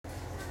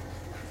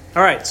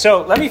All right,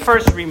 so let me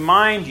first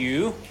remind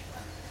you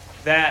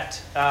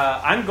that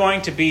I'm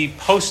going to be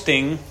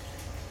posting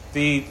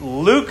the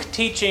Luke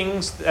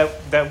teachings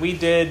that we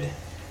did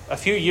a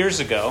few years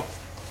ago.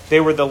 They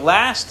were the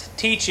last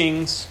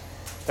teachings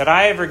that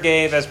I ever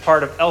gave as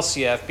part of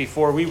LCF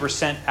before we were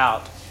sent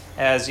out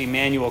as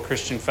Emmanuel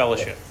Christian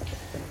Fellowship.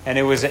 And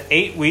it was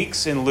 8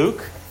 weeks in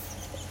Luke.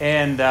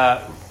 And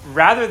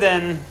rather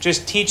than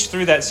just teach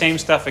through that same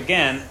stuff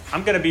again,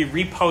 I'm going to be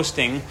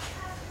reposting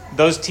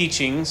those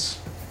teachings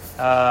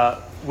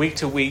week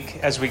to week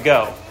as we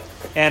go.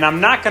 And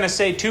I'm not going to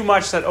say too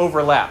much that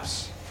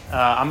overlaps.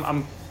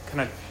 I'm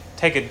going to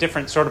take a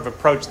different sort of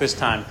approach this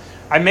time.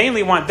 I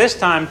mainly want this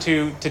time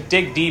to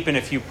dig deep in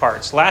a few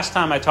parts. Last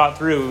time I taught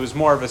through, it was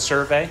more of a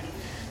survey.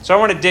 So I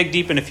want to dig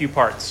deep in a few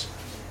parts.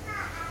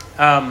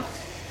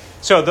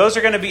 So those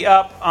are going to be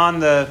up on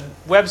the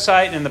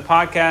website and the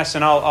podcast,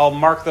 and I'll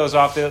mark those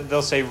off.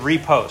 They'll say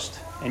repost,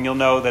 and you'll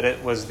know that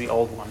it was the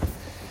old one.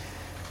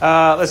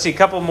 Let's see, a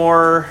couple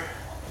more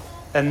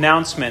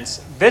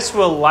announcements. This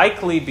will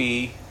likely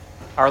be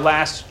our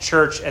last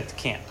church at the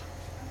camp.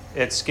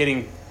 It's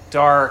getting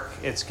dark.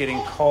 It's getting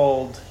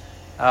cold.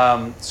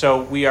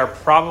 So we are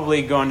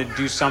probably going to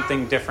do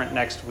something different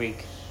next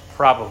week.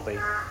 Probably.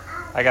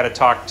 I got to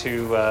talk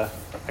to a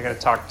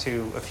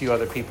few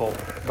other people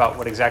about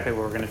what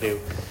we're going to do.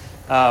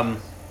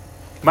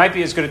 Might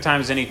be as good a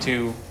time as any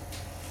to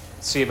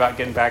see about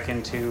getting back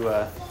into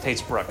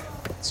Tatesbrook.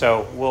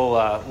 So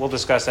we'll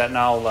discuss that, and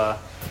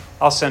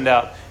I'll send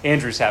out.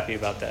 Andrew's happy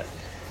about that.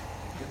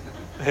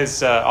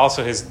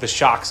 The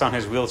shocks on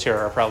his wheelchair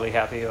are probably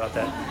happy about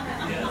that.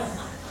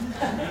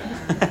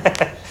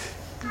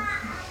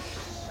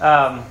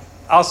 Yes.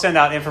 I'll send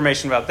out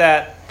information about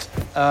that.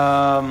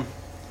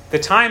 The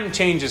time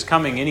change is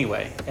coming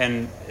anyway,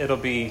 and it'll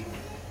be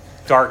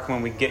dark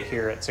when we get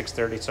here at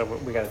 6:30, so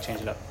we got to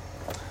change it up.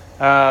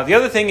 The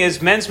other thing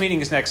is men's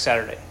meeting is next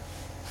Saturday.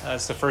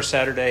 It's the first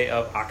Saturday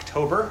of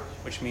October,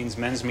 which means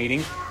men's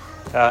meeting.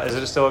 Is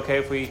it still okay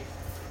if we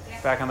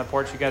back on the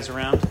porch? You guys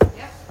around?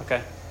 Yeah.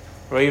 Okay.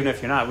 Well, even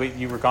if you're not,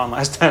 you were gone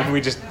last time. We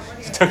just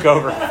took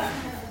over.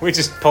 We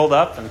just pulled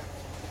up and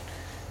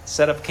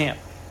set up camp.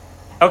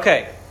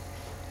 Okay.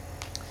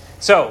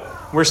 So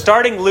we're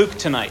starting Luke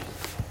tonight.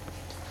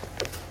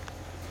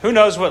 Who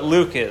knows what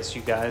Luke is,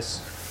 you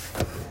guys?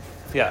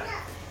 Yeah.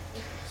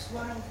 It's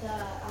one of the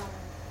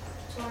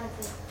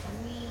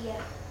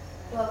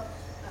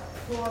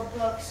four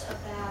books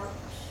about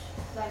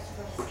life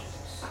of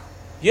Jesus.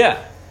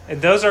 Yeah.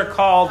 And those are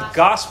called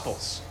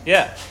Gospels.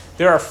 Yeah.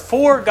 There are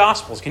 4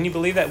 Gospels. Can you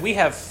believe that? We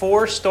have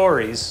 4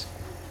 stories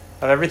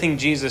of everything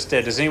Jesus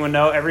did. Does anyone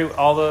know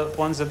all the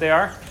ones that they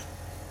are?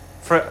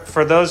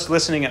 For those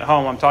listening at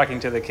home, I'm talking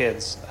to the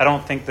kids. I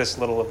don't think this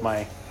little of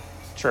my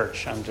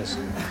church. I'm just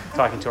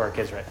talking to our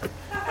kids right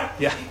now.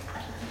 Yeah.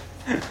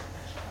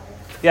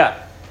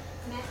 Yeah.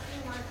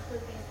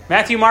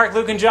 Matthew, Mark,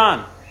 Luke, and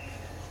John.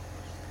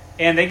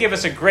 And they give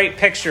us a great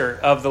picture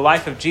of the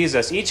life of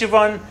Jesus. Each of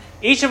them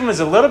is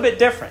a little bit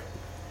different.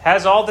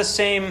 Has all the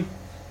same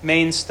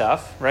main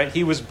stuff, right?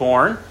 He was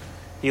born.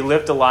 He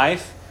lived a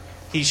life.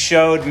 He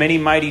showed many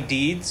mighty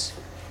deeds.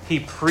 He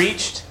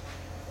preached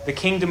the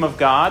kingdom of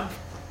God.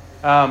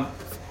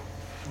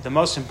 The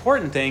most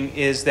important thing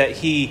is that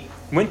he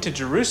went to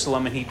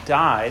Jerusalem and he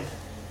died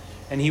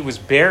and he was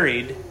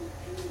buried.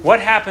 What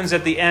happens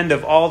at the end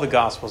of all the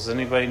Gospels? Does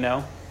anybody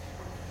know?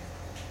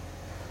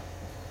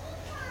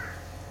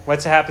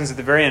 What happens at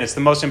the very end? It's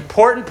the most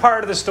important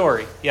part of the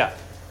story. Yeah.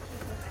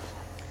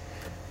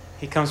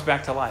 He comes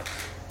back to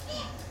life.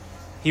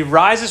 He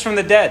rises from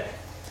the dead.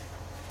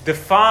 The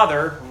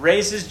Father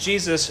raises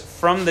Jesus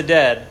from the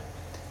dead,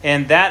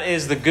 and that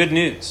is the good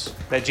news.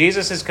 That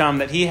Jesus has come,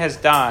 that he has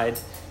died,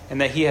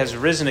 and that he has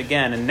risen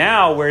again. And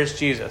now, where is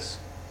Jesus?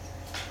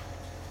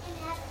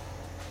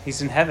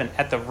 He's in heaven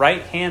at the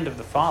right hand of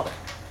the Father.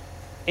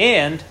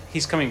 And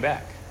he's coming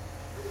back.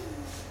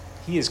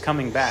 He is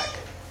coming back.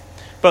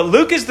 But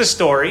Luke is the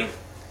story,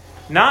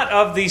 not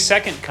of the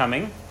second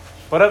coming,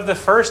 but of the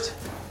first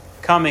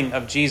coming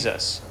of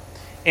Jesus.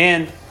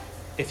 And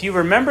if you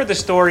remember the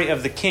story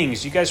of the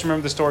kings, you guys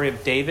remember the story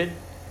of David?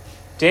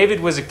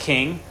 David was a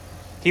king.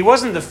 He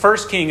wasn't the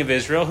first king of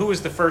Israel. Who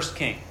was the first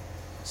king?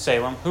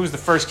 Salem. Who was the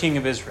first king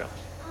of Israel?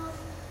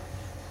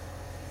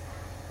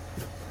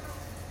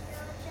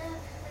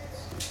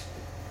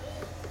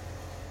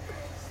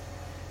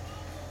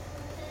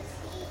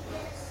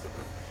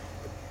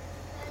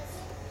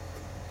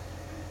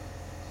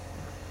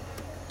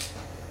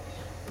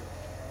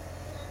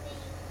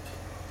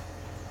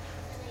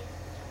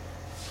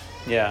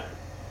 Yeah.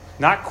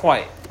 Not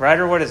quite. Right?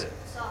 Or what is it?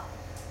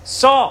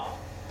 Saul.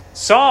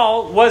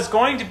 Saul was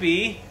going to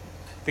be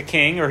the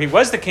king, or he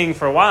was the king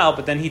for a while,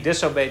 but then he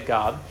disobeyed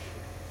God.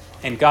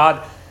 And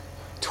God,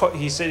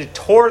 he said,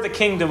 tore the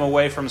kingdom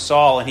away from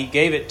Saul, and he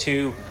gave it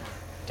to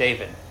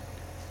David.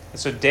 And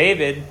so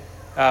David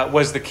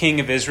was the king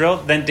of Israel.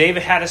 Then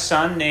David had a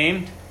son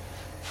named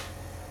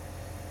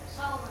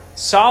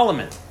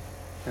Solomon.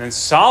 And then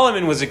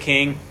Solomon was a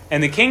king,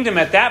 and the kingdom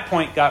at that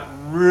point got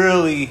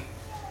really,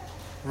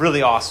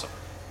 really awesome.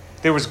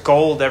 There was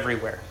gold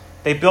everywhere.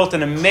 They built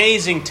an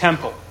amazing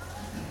temple.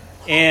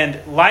 And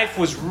life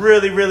was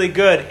really, really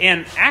good.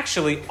 And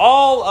actually,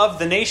 all of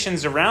the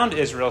nations around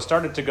Israel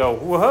started to go,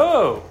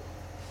 whoa,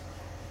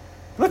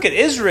 look at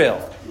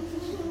Israel.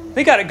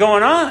 They got it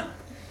going on.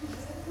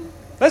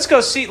 Let's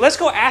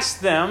go ask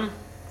them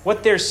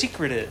what their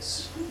secret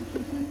is.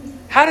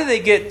 How do they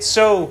get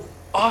so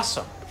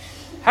awesome?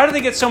 How do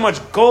they get so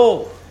much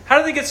gold? How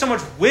do they get so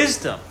much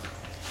wisdom?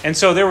 And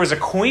so there was a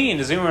queen.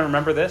 Does anyone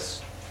remember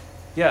this?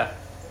 Yeah.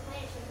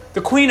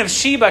 The Queen of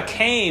Sheba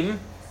came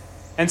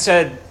and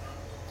said,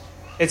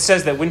 it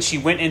says that when she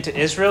went into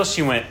Israel,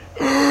 she went,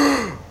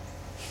 it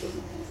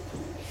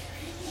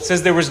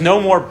says there was no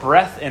more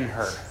breath in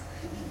her.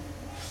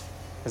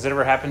 Has it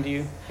ever happened to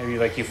you? Maybe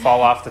like you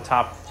fall off the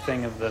top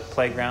thing of the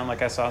playground,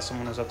 like I saw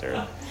someone was up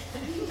there.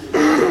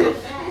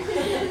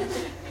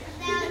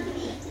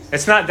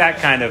 It's not that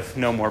kind of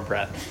no more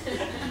breath.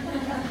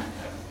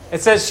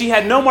 It says she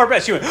had no more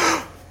breath. She went,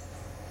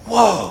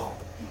 whoa,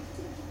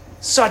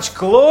 such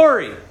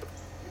glory.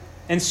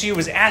 And she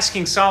was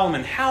asking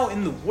Solomon, how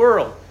in the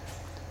world?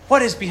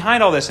 What is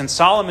behind all this? And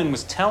Solomon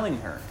was telling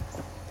her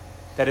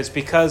that it's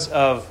because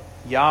of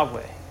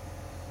Yahweh.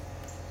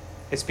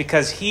 It's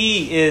because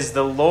He is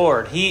the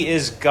Lord. He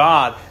is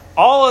God.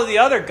 All of the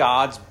other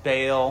gods,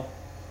 Baal,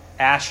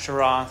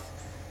 Ashtaroth,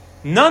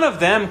 none of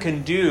them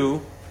can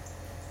do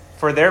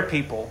for their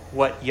people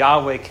what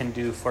Yahweh can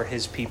do for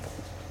His people.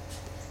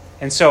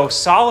 And so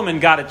Solomon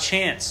got a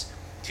chance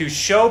to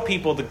show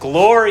people the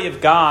glory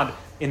of God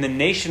in the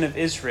nation of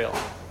Israel.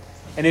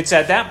 And it's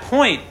at that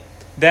point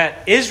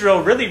that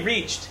Israel really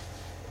reached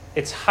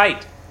its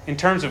height in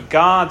terms of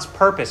God's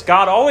purpose.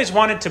 God always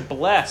wanted to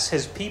bless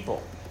His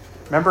people.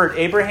 Remember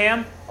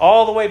Abraham?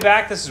 All the way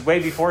back, this is way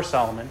before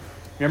Solomon.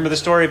 Remember the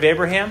story of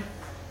Abraham?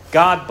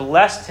 God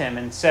blessed him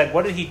and said,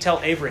 what did He tell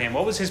Abraham?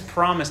 What was His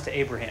promise to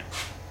Abraham?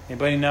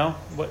 Anybody know?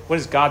 What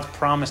is God's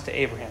promise to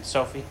Abraham?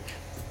 Sophie?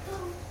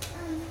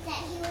 That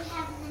he would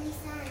have many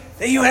sons.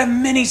 That you would have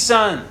many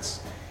sons.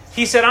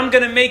 He said, I'm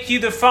going to make you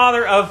the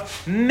father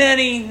of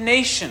many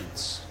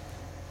nations.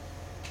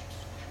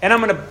 And I'm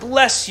going to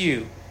bless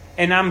you.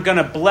 And I'm going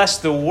to bless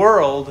the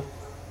world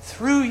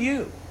through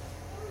you.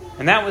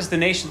 And that was the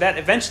nation, that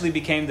eventually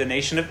became the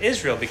nation of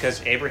Israel,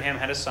 because Abraham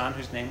had a son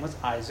whose name was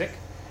Isaac,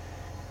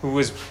 who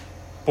was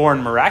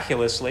born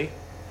miraculously.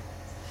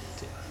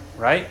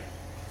 Right?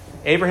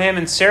 Abraham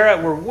and Sarah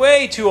were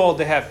way too old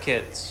to have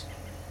kids.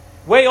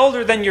 Way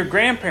older than your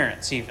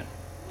grandparents even.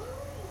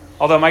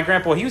 Although my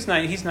grandpa, he's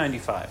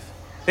 95.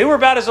 They were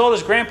about as old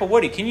as Grandpa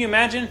Woody. Can you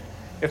imagine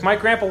if my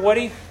Grandpa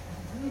Woody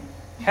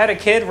had a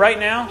kid right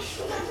now?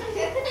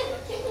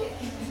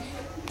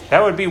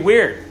 That would be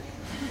weird.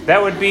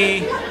 That would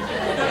be...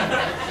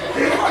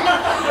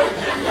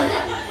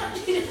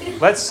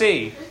 Let's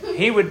see.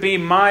 He would be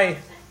my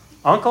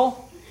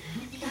uncle?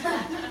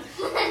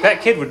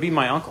 That kid would be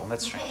my uncle.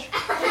 That's strange.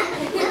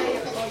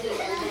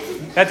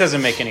 That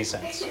doesn't make any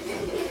sense.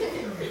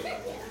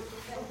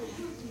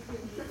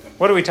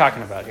 What are we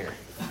talking about here?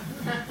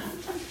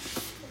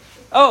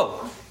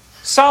 Oh,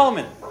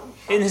 Solomon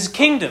in his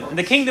kingdom, in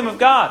the kingdom of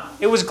God.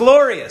 It was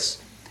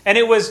glorious. And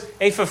it was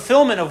a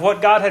fulfillment of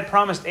what God had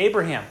promised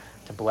Abraham.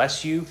 To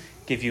bless you,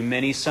 give you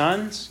many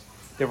sons.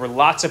 There were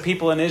lots of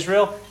people in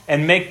Israel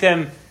and make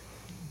them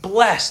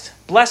blessed.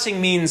 Blessing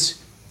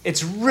means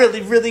it's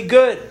really, really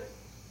good.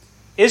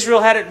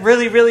 Israel had it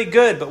really, really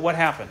good. But what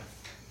happened?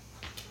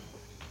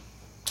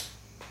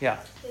 Yeah.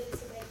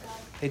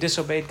 They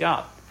disobeyed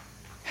God.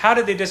 How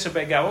did they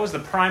disobey God? What was the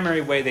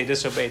primary way they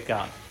disobeyed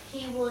God?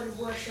 He would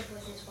worship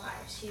with his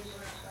wives. He would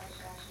worship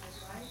with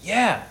his wives.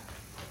 Yeah.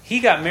 He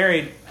got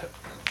married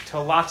to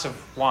lots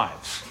of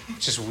wives,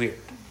 which is weird,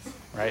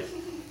 right?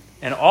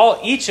 And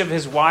each of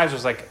his wives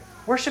was like,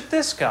 worship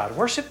this God,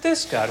 worship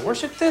this God,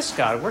 worship this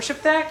God,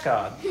 worship that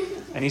God.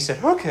 And he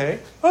said, okay.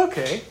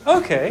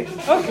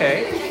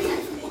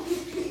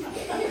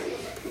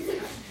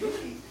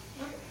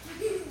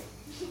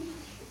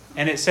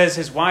 And it says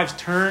his wives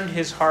turned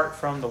his heart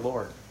from the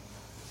Lord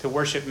to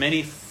worship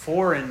many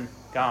foreign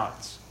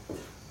gods.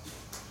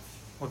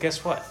 Well,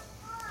 guess what?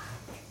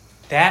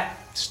 That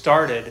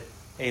started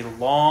a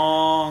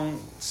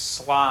long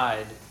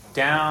slide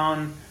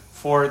down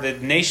for the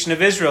nation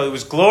of Israel. It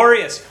was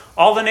glorious.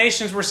 All the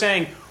nations were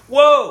saying,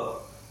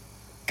 whoa,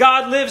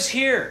 God lives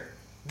here.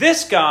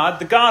 This God,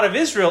 the God of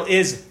Israel,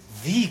 is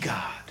the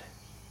God.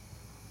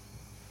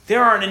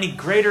 There aren't any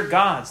greater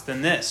gods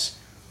than this.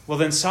 Well,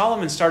 then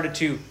Solomon started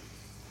to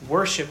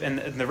worship, and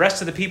the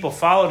rest of the people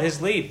followed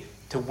his lead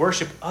to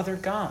worship other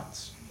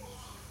gods.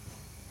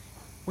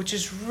 Which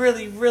is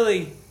really,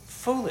 really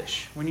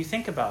foolish when you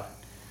think about it.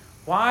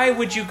 Why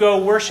would you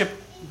go worship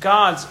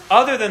gods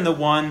other than the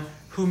one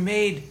who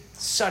made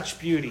such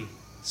beauty,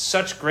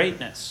 such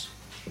greatness,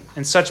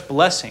 and such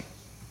blessing?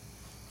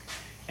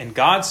 And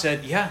God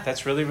said, yeah,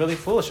 that's really, really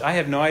foolish. I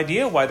have no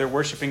idea why they're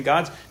worshiping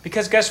gods.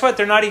 Because guess what?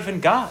 They're not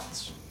even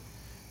gods.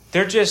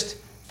 They're just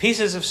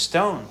pieces of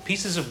stone,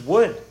 pieces of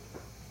wood.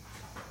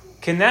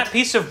 Can that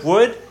piece of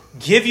wood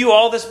give you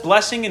all this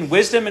blessing and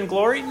wisdom and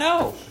glory?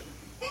 No.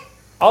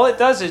 All it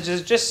does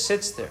is just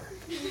sits there.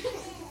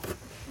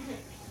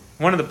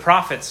 One of the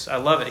prophets, I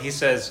love it, he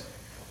says,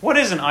 what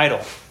is an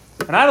idol?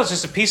 An idol is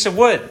just a piece of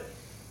wood.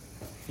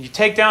 You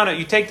take down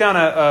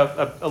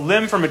a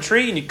limb from a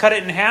tree and you cut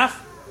it in half.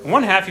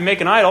 One half you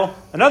make an idol.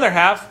 Another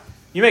half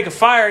you make a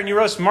fire and you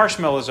roast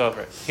marshmallows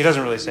over it. He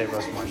doesn't really say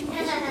roast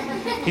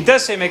marshmallows. He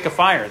does say make a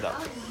fire though.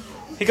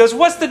 He goes,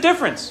 what's the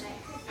difference?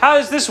 How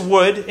is this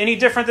wood any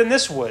different than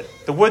this wood?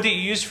 The wood that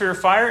you use for your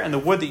fire and the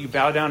wood that you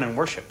bow down and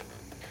worship.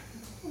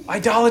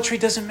 Idolatry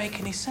doesn't make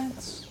any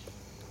sense.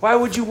 Why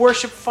would you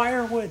worship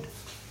firewood?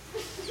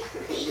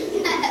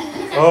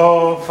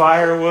 Oh,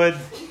 firewood.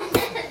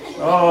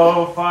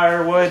 Oh,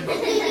 firewood.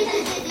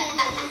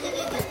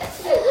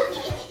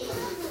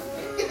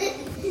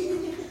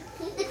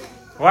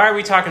 Why are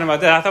we talking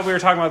about that? I thought we were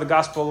talking about the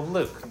Gospel of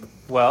Luke.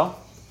 Well,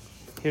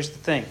 here's the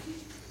thing.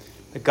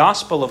 The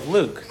Gospel of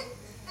Luke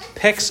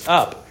picks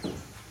up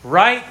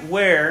right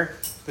where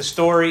the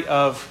story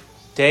of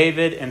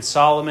David and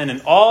Solomon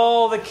and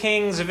all the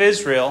kings of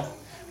Israel,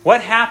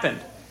 what happened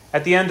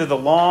at the end of the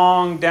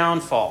long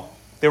downfall.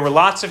 There were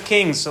lots of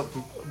kings.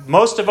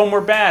 Most of them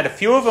were bad. A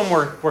few of them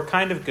were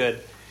kind of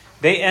good.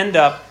 They end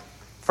up,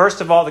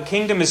 first of all, the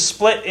kingdom is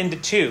split into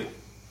two.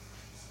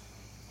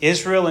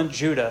 Israel and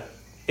Judah.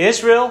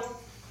 Israel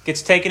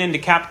gets taken into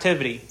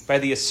captivity by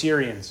the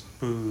Assyrians.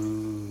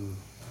 Boo.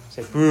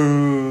 Say,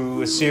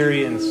 boo,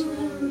 Assyrians.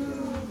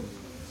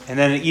 And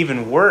then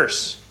even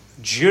worse,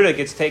 Judah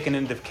gets taken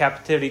into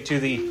captivity to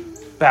the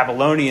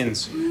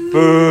Babylonians.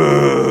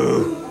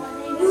 Boo.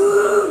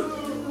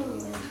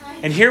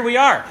 And here we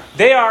are.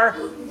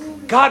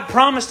 God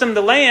promised them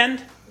the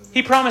land.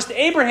 He promised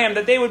Abraham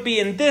that they would be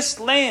in this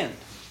land.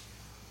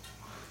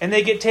 And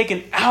they get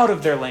taken out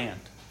of their land.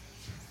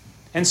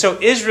 And so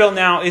Israel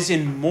now is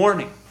in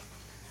mourning.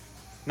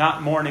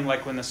 Not mourning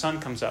like when the sun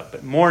comes up,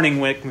 but mourning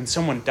when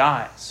someone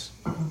dies.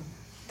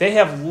 They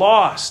have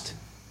lost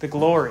the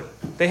glory.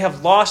 They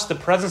have lost the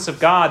presence of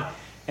God,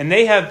 and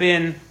they have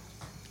been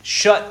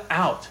shut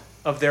out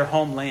of their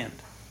homeland.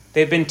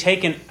 They've been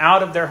taken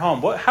out of their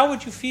home. How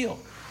would you feel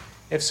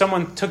if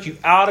someone took you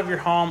out of your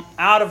home,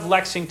 out of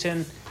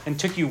Lexington, and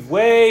took you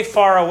way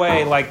far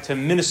away, like to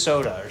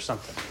Minnesota or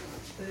something?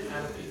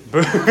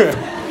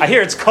 I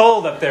hear it's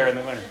cold up there in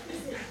the winter.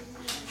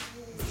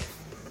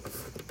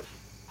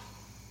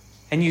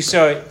 And you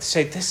say,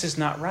 this is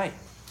not right.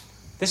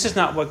 This is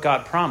not what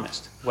God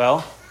promised.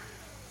 Well,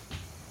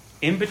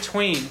 in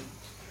between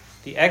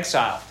the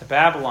exile to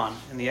Babylon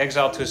and the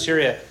exile to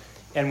Assyria,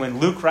 and when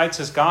Luke writes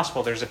his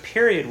gospel, there's a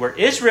period where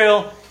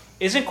Israel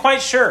isn't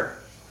quite sure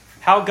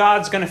how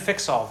God's going to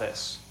fix all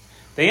this.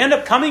 They end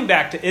up coming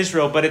back to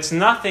Israel, but it's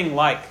nothing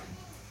like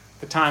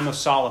the time of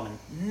Solomon.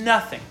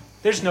 Nothing.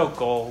 There's no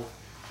gold.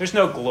 There's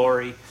no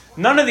glory.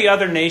 None of the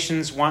other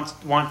nations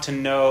want to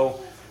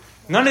know.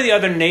 None of the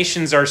other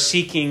nations are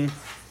seeking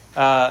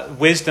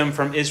wisdom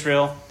from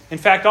Israel. In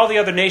fact, all the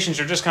other nations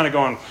are just kind of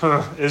going,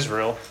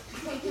 Israel.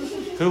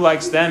 Who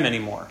likes them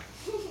anymore?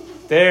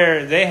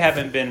 They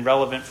haven't been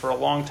relevant for a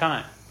long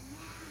time.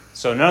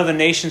 So none of the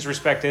nations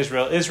respect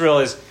Israel. Israel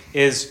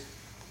is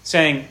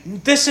saying,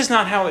 this is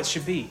not how it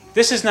should be.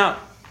 This is not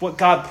what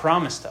God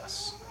promised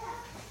us.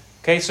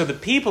 Okay, so the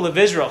people of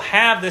Israel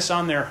have this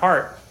on their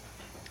heart.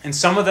 And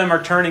some of them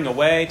are turning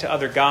away to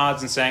other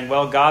gods and saying,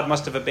 well, God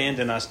must have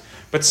abandoned us.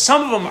 But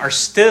some of them are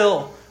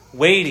still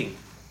waiting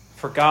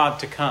for God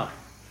to come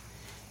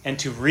and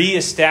to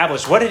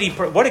reestablish. What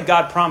did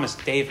God promise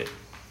David?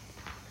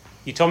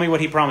 You told me what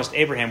he promised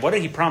Abraham. What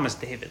did he promise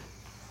David?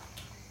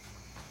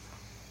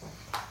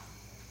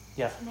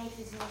 Yeah. Make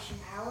his nation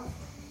powerful.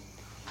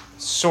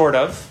 Sort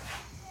of.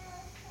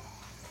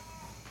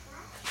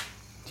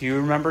 Do you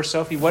remember,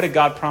 Sophie? What did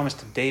God promise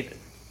to David?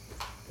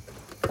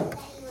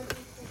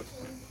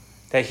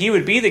 That he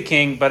would be the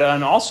king, but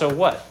also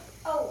what?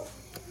 Oh.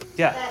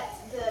 Yeah. That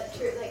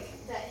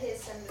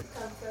his son would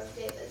come from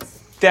David's.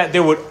 That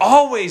there would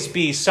always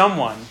be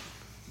someone,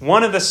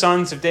 one of the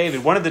sons of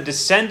David, one of the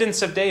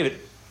descendants of David,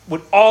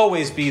 would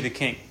always be the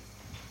king.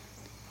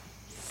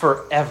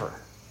 Forever.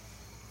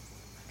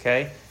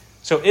 Okay?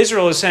 So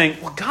Israel is saying,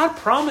 well, God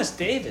promised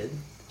David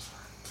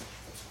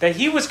that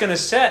he was going to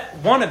set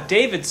one of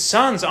David's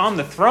sons on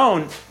the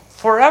throne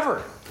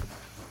forever.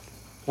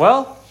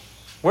 Well,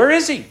 where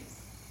is he?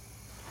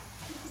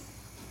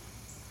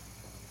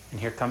 And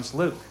here comes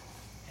Luke.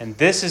 And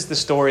this is the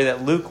story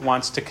that Luke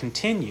wants to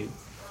continue.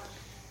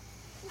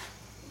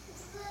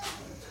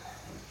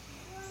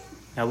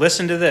 Now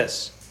listen to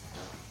this.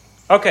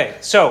 Okay,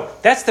 so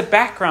that's the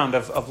background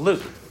of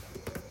Luke.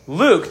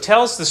 Luke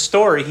tells the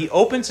story. He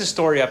opens the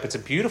story up. It's a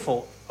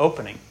beautiful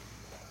opening.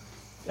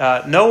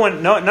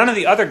 None of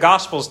the other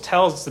Gospels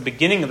tells the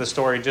beginning of the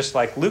story just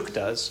like Luke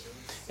does.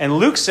 And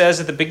Luke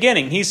says at the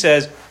beginning, he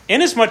says,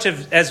 inasmuch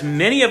as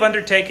many have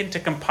undertaken to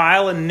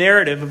compile a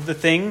narrative of the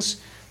things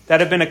that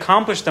have been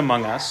accomplished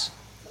among us,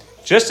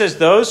 just as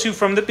those who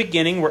from the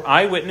beginning were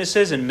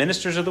eyewitnesses and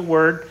ministers of the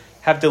word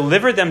have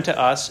delivered them to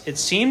us, it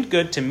seemed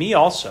good to me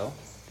also,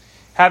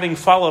 having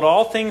followed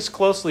all things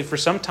closely for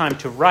some time,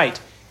 to write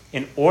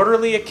an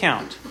orderly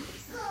account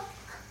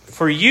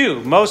for you,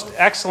 most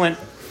excellent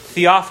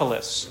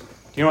Theophilus. Do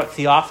you know what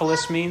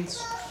Theophilus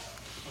means?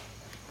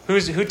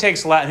 Who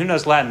takes Latin? Who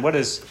knows Latin? Well,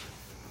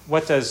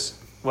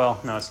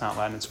 no, it's not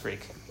Latin, it's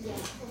Greek. Yeah.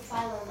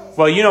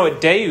 Well, you know what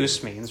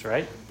Deus means,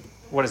 right?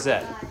 What is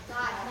that?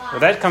 Well,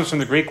 that comes from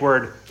the Greek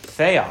word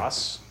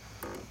theos,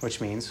 which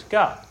means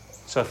God.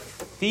 So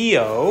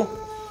Theo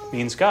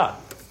means God.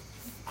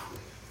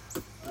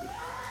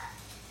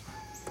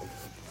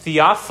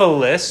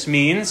 Theophilus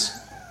means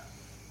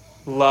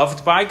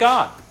loved by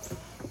God.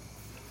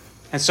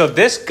 And so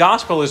this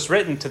gospel is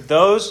written to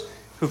those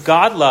who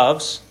God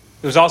loves.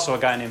 There was also a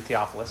guy named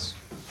Theophilus.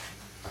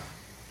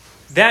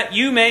 That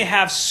you may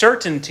have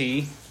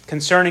certainty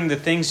concerning the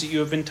things that you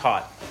have been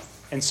taught.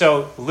 And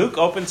so Luke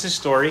opens his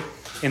story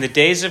in the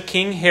days of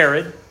King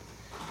Herod.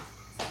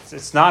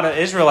 It's not an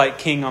Israelite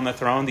king on the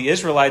throne. The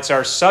Israelites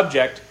are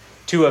subject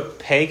to a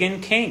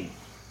pagan king.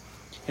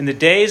 In the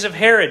days of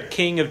Herod,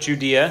 king of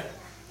Judea,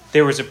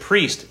 there was a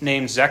priest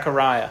named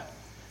Zechariah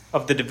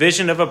of the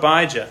division of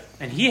Abijah.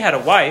 And he had a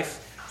wife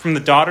from the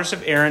daughters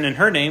of Aaron, and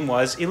her name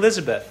was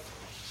Elizabeth.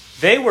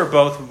 They were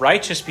both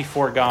righteous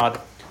before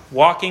God,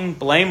 walking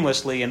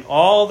blamelessly in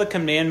all the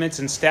commandments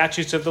and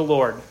statutes of the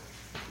Lord.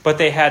 But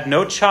they had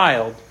no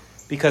child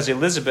because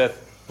Elizabeth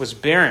was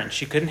barren.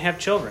 She couldn't have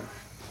children.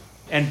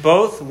 And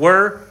both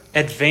were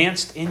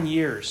advanced in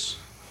years.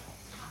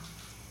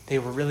 They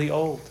were really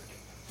old.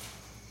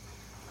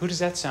 Who does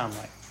that sound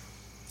like?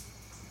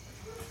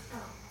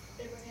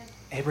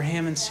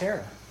 Abraham and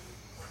Sarah.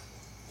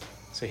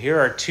 So here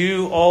are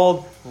two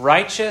old,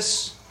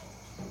 righteous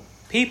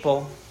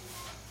people,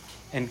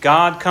 and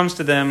God comes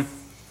to them.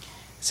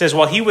 It says,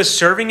 while he was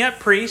serving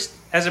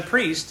as a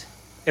priest,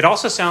 it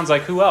also sounds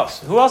like who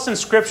else? Who else in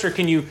Scripture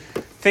can you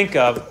think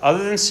of,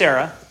 other than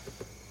Sarah,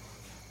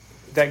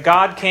 that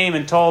God came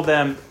and told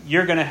them,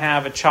 you're going to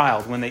have a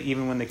child,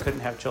 even when they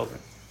couldn't have children?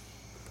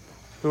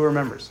 Who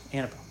remembers?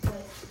 Annabelle. Like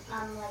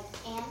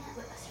Anna.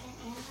 What was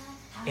her name?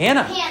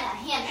 Anna.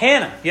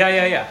 Hannah.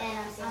 Yeah.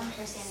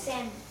 And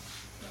Samuel.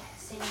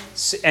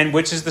 And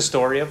which is the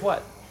story of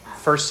what?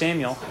 1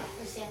 Samuel.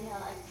 For Samuel,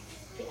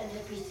 the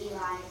priest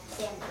Eli,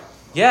 Samuel.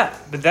 Yeah,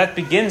 but that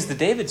begins the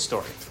David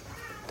story,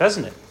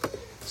 doesn't it?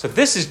 So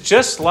this is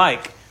just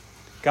like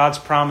God's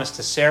promise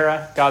to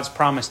Sarah, God's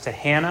promise to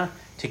Hannah,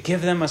 to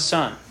give them a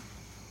son.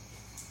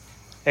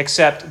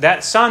 Except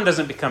that son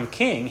doesn't become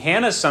king.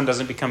 Hannah's son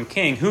doesn't become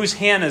king. Who's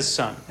Hannah's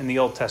son in the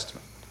Old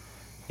Testament?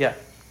 Yeah.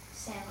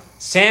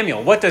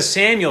 Samuel. What does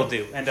Samuel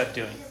end up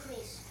doing?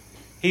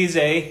 He's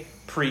a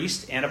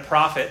priest and a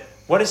prophet.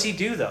 What does he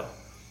do, though?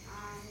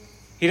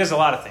 He does a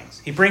lot of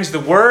things. He brings the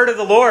word of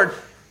the Lord.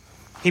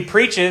 He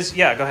preaches.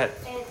 Yeah, go ahead.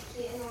 And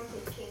he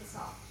anointed King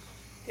Saul.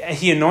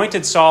 He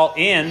anointed Saul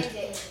and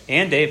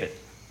David.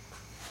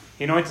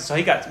 He anointed Saul.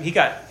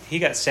 He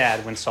got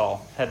sad when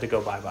Saul had to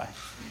go bye-bye.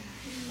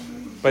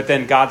 But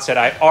then God said,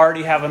 I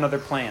already have another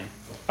plan.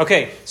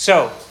 Okay,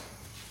 so,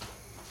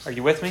 are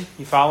you with me?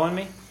 You following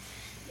me?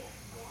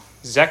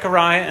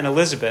 Zechariah and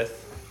Elizabeth.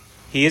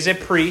 He is a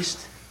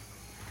priest.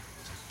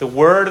 The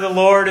word of the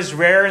Lord is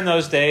rare in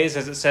those days,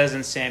 as it says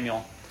in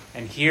Samuel.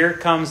 And here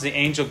comes the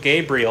angel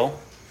Gabriel.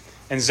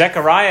 And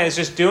Zechariah is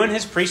just doing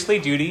his priestly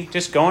duty,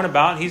 just going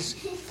about.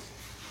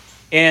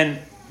 And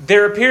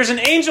there appears an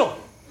angel.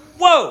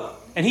 Whoa!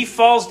 And he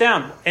falls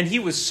down. And he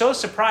was so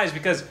surprised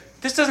because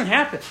this doesn't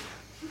happen.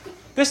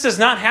 This does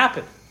not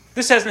happen.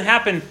 This hasn't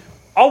happened.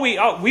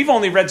 We've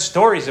only read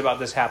stories about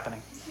this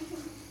happening.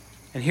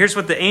 And here's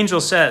what the angel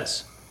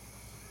says.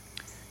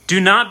 Do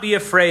not be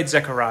afraid,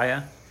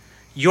 Zechariah.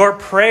 Your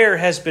prayer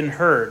has been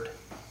heard,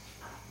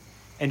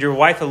 and your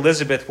wife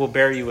Elizabeth will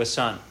bear you a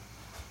son.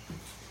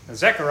 Now,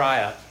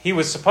 Zechariah, he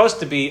was supposed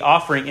to be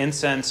offering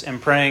incense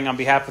and praying on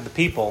behalf of the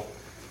people,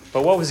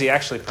 but what was he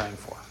actually praying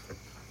for?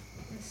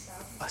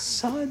 A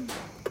son.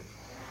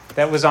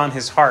 That was on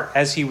his heart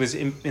as he was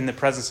in the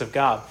presence of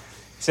God.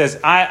 He says,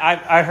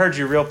 I heard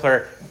your real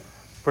prayer.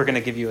 We're going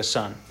to give you a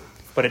son.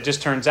 But it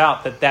just turns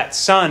out that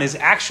son is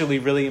actually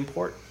really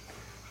important.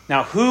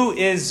 Now, who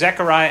is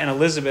Zechariah and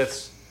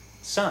Elizabeth's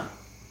son?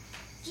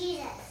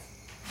 Jesus.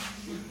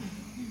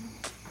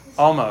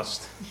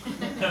 Almost. John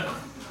the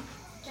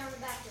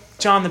Baptist.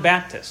 John the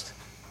Baptist.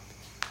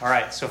 All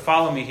right, so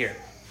follow me here.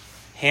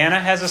 Hannah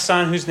has a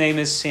son whose name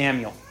is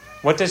Samuel.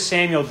 What does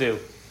Samuel do?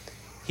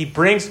 He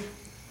brings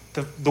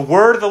the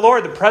word of the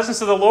Lord, the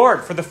presence of the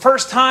Lord, for the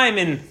first time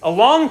in a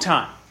long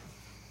time.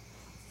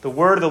 The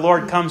word of the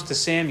Lord comes to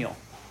Samuel.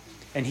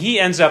 And he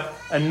ends up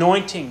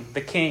anointing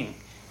the king.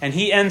 And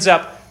he ends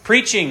up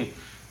preaching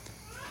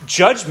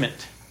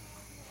judgment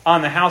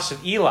on the house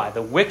of Eli,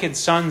 the wicked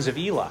sons of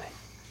Eli.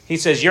 He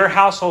says, your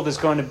household is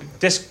going to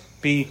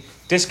be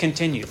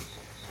discontinued.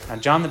 Now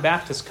John the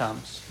Baptist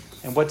comes,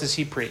 and what does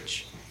he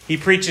preach? He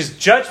preaches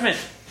judgment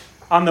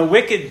on the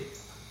wicked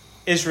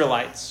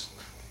Israelites,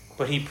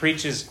 but he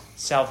preaches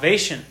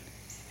salvation,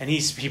 and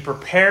he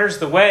prepares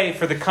the way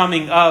for the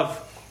coming of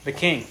the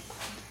king.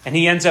 And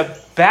he ends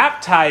up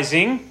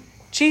baptizing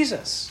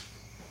Jesus.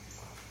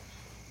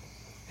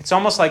 It's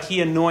almost like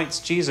he anoints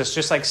Jesus,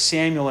 just like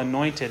Samuel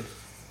anointed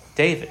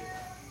David.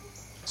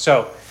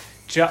 So,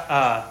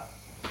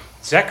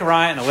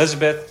 Zechariah and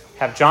Elizabeth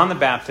have John the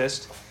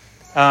Baptist.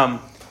 And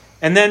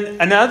then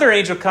another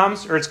angel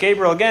comes, or it's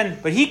Gabriel again,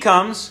 but he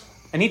comes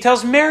and he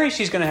tells Mary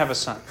she's going to have a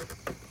son.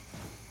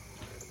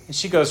 And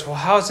she goes, well,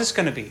 how is this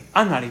going to be?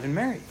 I'm not even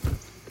married.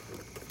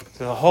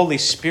 So the Holy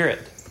Spirit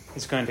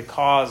is going to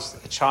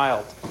cause a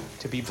child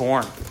to be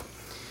born.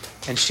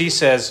 And she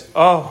says,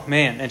 oh,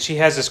 man. And she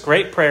has this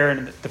great prayer,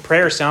 and the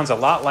prayer sounds a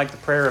lot like the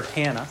prayer of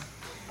Hannah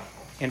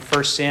in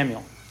 1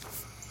 Samuel.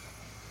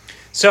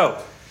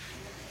 So,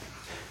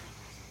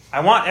 I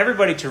want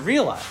everybody to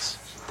realize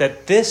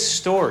that this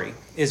story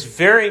is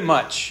very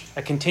much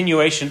a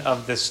continuation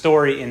of the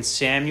story in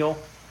Samuel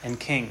and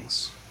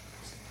Kings.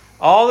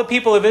 All the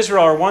people of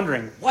Israel are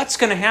wondering, what's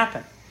going to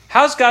happen?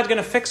 How's God going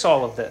to fix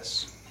all of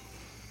this?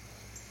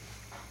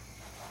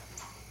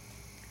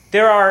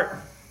 There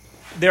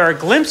are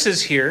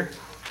glimpses here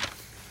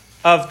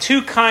of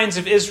two kinds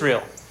of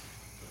Israel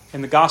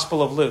in the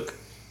Gospel of Luke.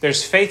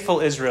 There's faithful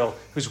Israel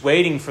who's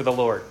waiting for the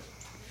Lord,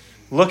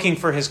 looking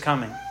for his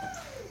coming.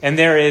 And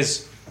there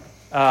is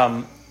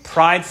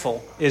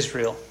prideful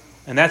Israel,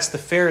 and that's the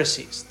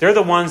Pharisees. They're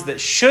the ones that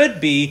should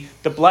be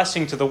the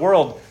blessing to the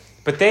world,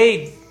 but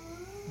they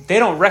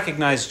don't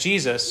recognize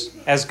Jesus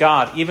as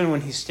God, even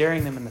when he's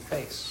staring them in the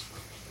face.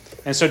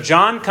 And so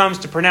John comes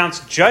to pronounce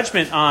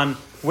judgment on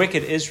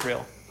wicked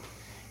Israel.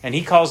 And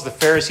he calls the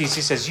Pharisees,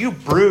 he says, you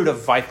brood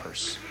of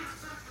vipers.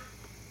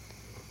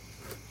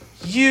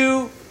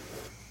 You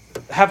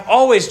have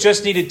always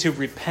just needed to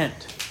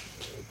repent.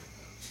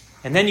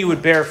 And then you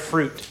would bear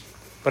fruit.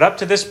 But up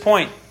to this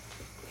point,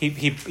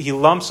 he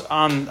lumps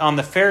on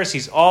the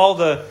Pharisees all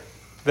the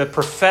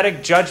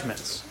prophetic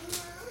judgments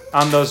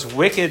on those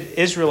wicked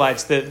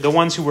Israelites, the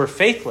ones who were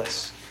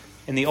faithless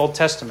in the Old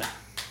Testament.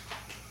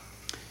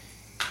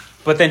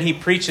 But then he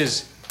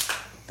preaches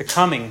the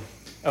coming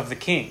of the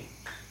King,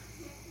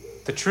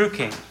 the true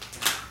King,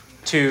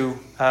 to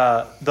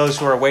those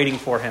who are waiting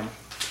for him.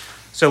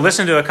 So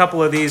listen to a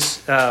couple of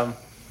these.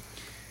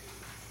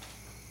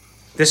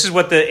 This is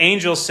what the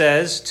angel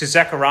says to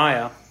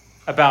Zechariah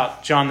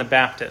about John the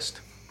Baptist.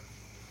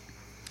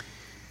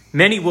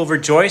 Many will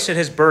rejoice at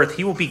his birth.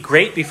 He will be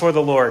great before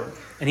the Lord,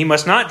 and he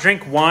must not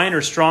drink wine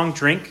or strong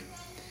drink.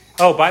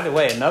 Oh, by the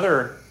way,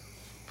 another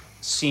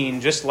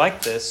scene just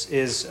like this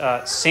is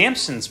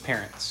Samson's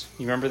parents.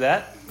 You remember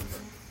that?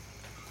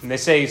 And they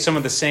say some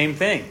of the same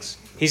things.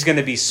 He's going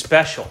to be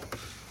special.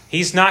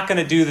 He's not going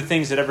to do the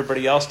things that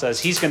everybody else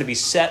does. He's going to be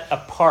set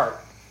apart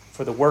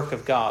for the work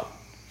of God.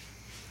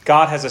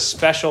 God has a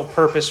special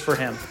purpose for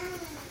him.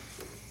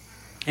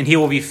 And he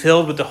will be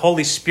filled with the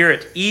Holy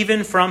Spirit,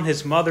 even from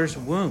his mother's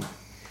womb.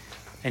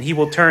 And he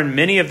will turn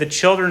many of the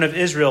children of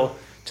Israel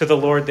to the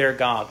Lord their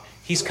God.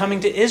 He's coming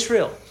to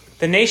Israel,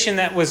 the nation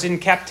that was in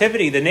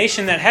captivity, the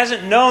nation that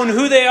hasn't known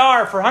who they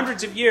are for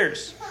hundreds of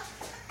years.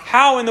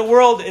 How in the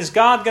world is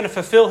God going to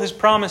fulfill his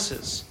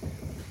promises?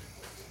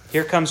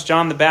 Here comes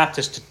John the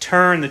Baptist to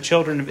turn the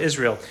children of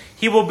Israel.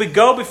 He will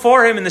go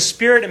before him in the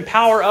spirit and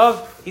power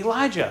of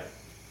Elijah.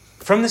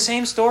 From the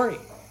same story,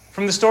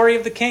 from the story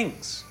of the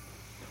kings.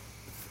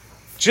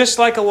 Just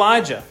like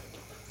Elijah,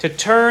 to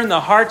turn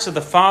the hearts of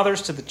the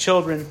fathers to the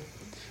children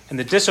and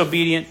the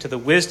disobedient to the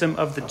wisdom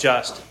of the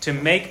just, to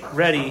make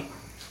ready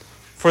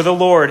for the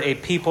Lord a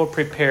people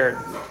prepared.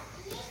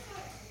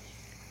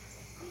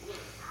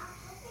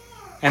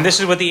 And this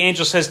is what the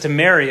angel says to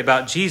Mary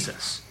about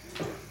Jesus.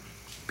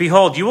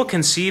 Behold, you will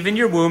conceive in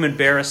your womb and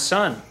bear a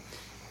son,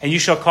 and you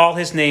shall call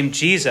his name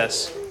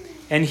Jesus,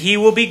 and he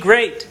will be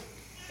great,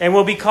 and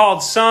will be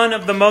called Son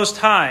of the Most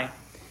High.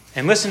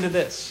 And listen to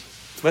this.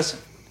 Listen.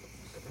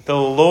 The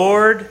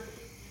Lord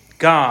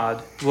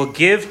God will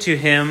give to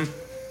him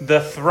the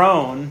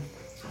throne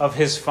of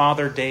his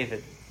father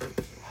David.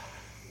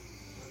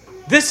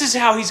 This is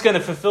how he's going to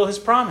fulfill his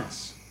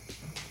promise.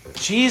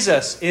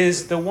 Jesus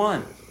is the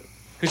one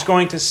who's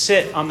going to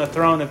sit on the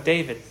throne of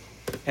David.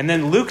 And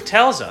then Luke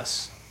tells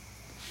us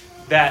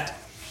that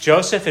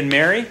Joseph and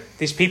Mary,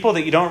 these people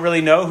that you don't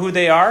really know who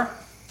they are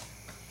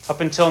up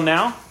until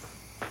now,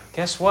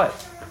 guess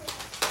what?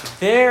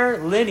 Their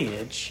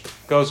lineage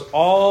goes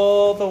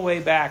all the way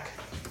back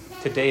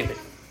to David.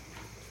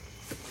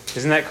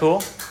 Isn't that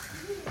cool?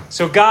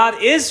 So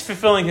God is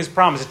fulfilling his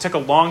promise. It took a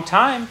long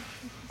time.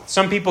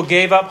 Some people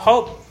gave up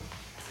hope.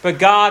 But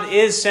God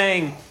is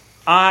saying,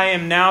 I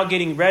am now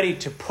getting ready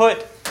to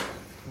put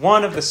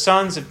one of the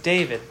sons of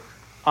David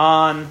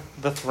on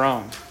the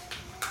throne.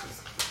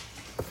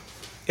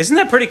 Isn't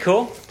that pretty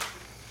cool?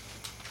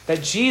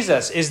 That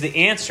Jesus is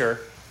the answer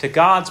to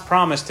God's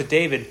promise to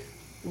David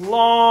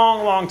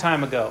long, long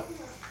time ago.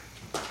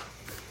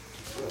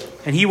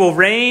 And he will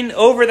reign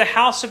over the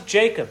house of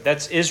Jacob,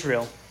 that's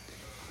Israel.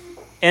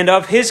 And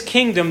of his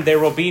kingdom there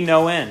will be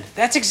no end.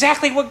 That's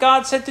exactly what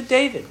God said to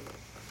David.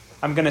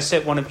 I'm going to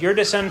sit one of your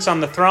descendants on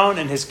the throne,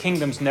 and his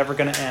kingdom's never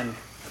going to end.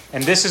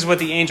 And this is what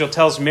the angel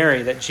tells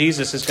Mary that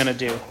Jesus is going to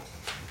do.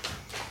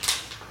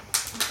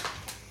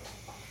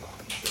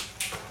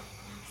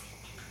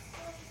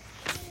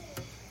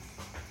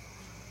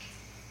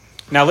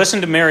 Now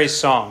listen to Mary's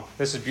song.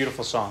 This is a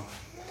beautiful song.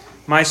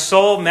 My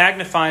soul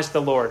magnifies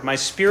the Lord. My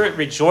spirit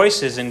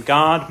rejoices in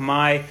God,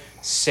 my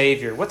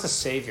Savior. What's a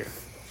Savior?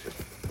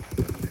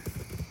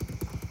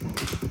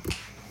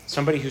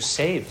 Somebody who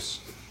saves.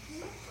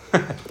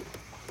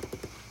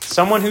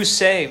 Someone who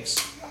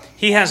saves.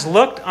 He has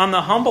looked on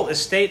the humble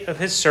estate of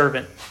his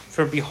servant.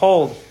 For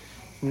behold,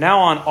 from now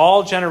on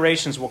all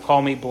generations will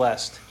call me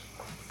blessed.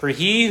 For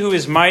he who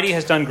is mighty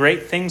has done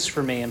great things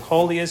for me, and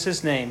holy is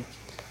his name,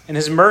 and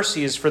his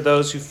mercy is for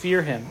those who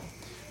fear him.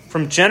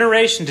 From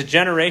generation to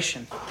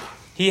generation,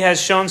 he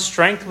has shown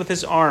strength with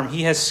his arm.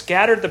 He has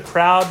scattered the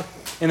proud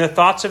in the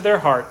thoughts of their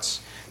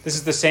hearts. This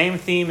is the same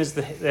theme as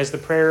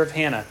the prayer of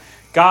Hannah.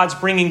 God's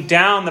bringing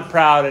down the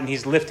proud, and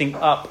he's lifting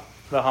up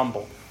the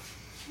humble.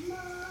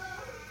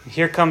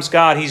 Here comes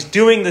God. He's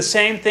doing the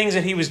same things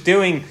that he was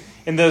doing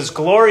in those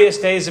glorious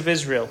days of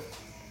Israel,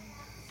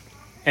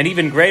 and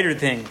even greater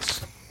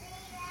things.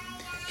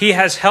 He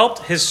has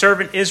helped his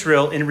servant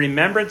Israel in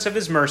remembrance of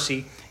his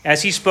mercy,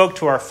 as he spoke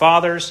to our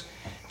fathers,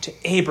 to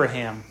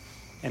Abraham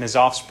and his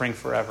offspring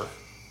forever.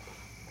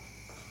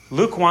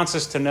 Luke wants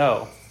us to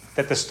know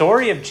that the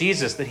story of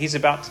Jesus that he's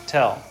about to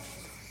tell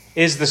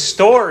is the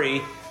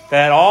story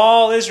that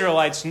all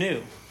Israelites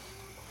knew.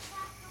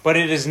 But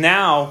it is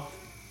now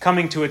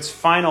coming to its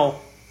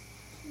final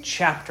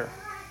chapter.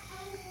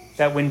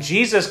 That when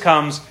Jesus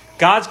comes,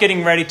 God's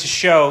getting ready to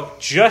show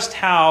just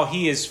how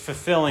he is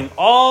fulfilling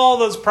all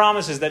those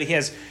promises that he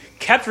has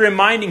kept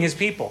reminding his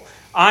people.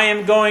 I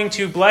am going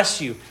to bless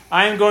you.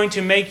 I am going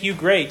to make you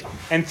great.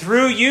 And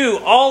through you,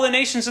 all the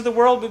nations of the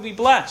world will be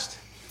blessed.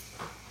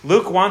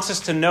 Luke wants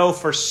us to know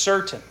for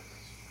certain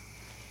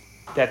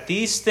that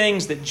these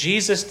things that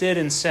Jesus did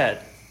and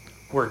said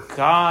were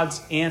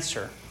God's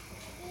answer,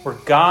 were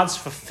God's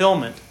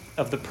fulfillment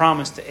of the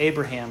promise to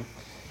Abraham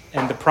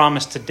and the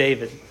promise to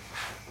David.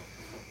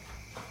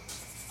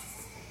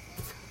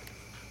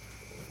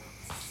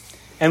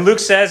 And Luke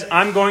says,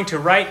 I'm going to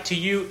write to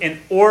you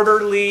an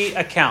orderly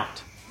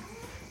account.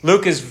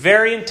 Luke is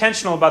very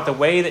intentional about the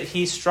way that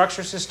he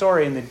structures his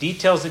story and the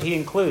details that he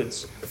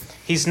includes.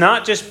 He's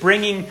not just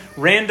bringing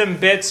random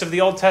bits of the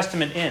Old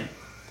Testament in.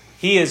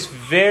 He is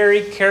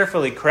very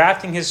carefully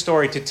crafting his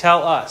story to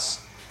tell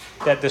us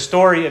that the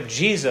story of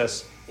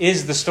Jesus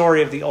is the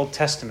story of the Old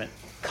Testament,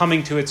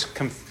 coming to its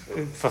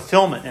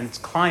fulfillment and its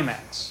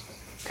climax.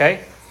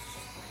 Okay?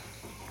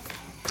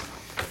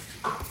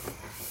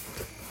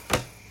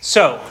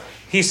 So,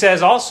 he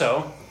says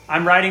also,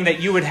 I'm writing that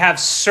you would have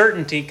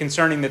certainty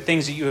concerning the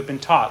things that you have been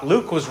taught.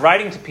 Luke was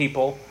writing to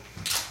people.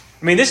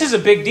 I mean, this is a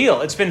big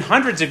deal. It's been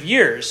hundreds of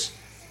years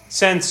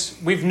since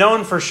we've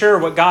known for sure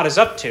what God is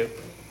up to.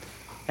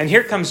 And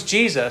here comes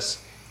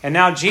Jesus. And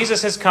now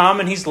Jesus has come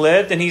and he's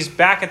lived and he's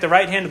back at the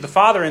right hand of the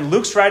Father. And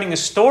Luke's writing a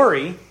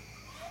story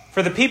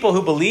for the people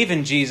who believe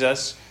in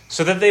Jesus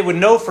so that they would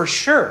know for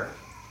sure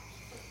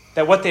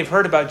that what they've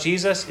heard about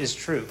Jesus is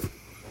true.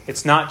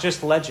 It's not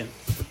just legend.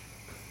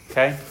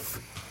 Okay?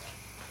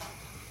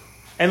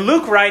 And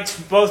Luke writes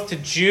both to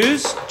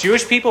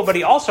Jewish people, but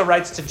he also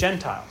writes to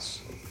Gentiles.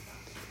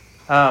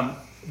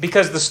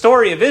 Because the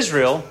story of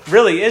Israel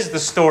really is the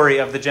story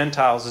of the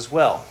Gentiles as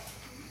well.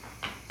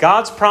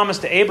 God's promise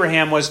to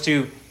Abraham was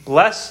to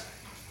bless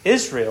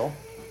Israel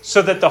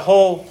so that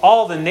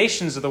all the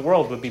nations of the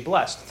world would be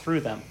blessed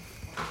through them.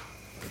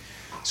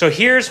 So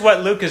here's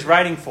what Luke is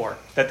writing for,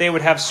 that they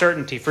would have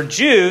certainty. For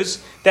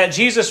Jews, that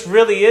Jesus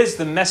really is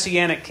the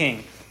Messianic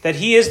King, that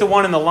he is the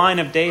one in the line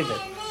of David.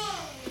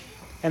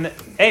 And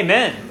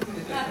amen.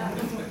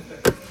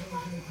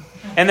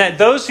 And that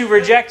those who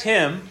reject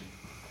him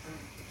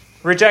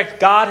reject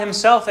God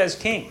himself as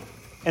king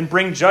and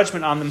bring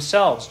judgment on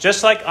themselves,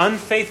 just like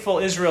unfaithful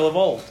Israel of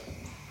old.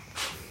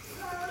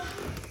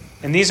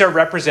 And these are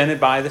represented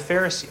by the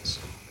Pharisees.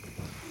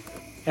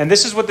 And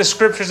this is what the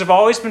scriptures have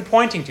always been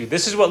pointing to.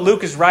 This is what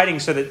Luke is writing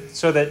so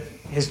that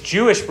his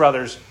Jewish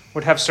brothers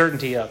would have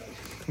certainty of.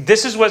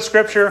 This is what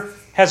scripture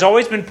has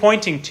always been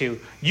pointing to.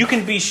 You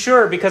can be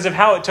sure because of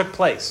how it took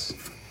place.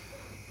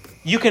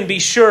 You can be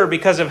sure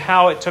because of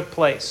how it took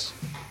place.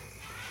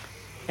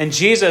 And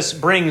Jesus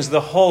brings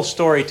the whole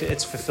story to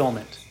its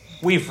fulfillment.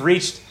 We've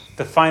reached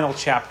the final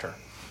chapter,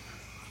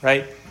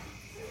 right?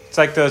 It's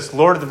like those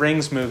Lord of the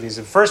Rings movies.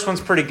 The first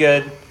one's pretty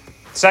good.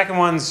 The second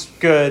one's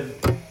good.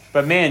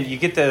 But man, you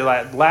get the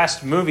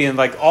last movie and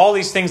like all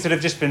these things that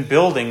have just been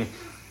building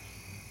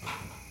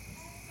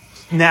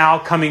now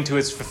coming to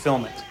its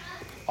fulfillment.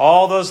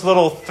 All those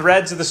little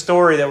threads of the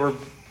story that were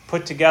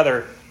put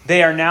together,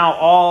 they are now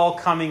all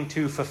coming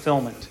to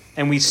fulfillment.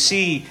 And we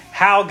see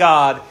how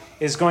God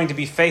is going to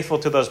be faithful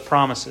to those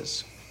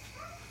promises.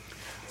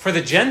 For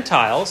the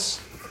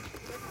Gentiles,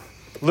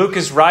 Luke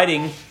is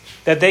writing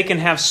that they can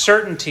have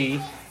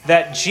certainty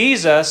that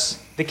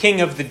Jesus, the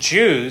King of the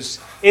Jews,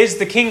 is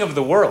the King of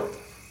the world.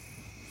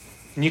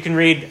 And you can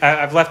read,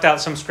 I've left out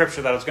some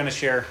scripture that I was going to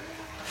share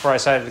before I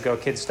decided to go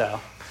kid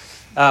style.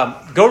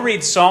 Go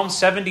read Psalm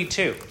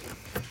 72.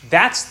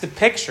 That's the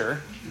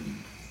picture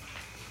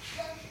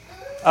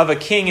of a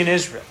king in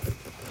Israel.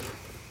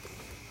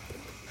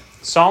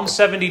 Psalm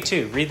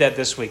 72. Read that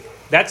this week.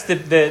 That's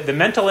the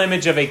mental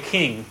image of a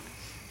king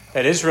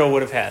that Israel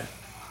would have had.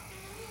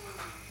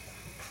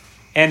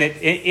 And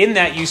in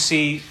that you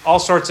see all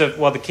sorts of,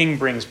 the king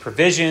brings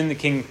provision, the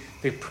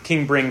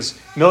king brings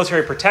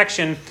military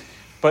protection.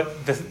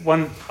 But the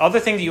one other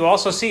thing that you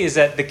also see is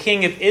that the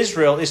king of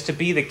Israel is to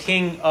be the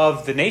king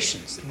of the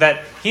nations.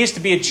 That he is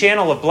to be a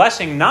channel of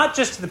blessing, not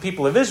just to the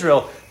people of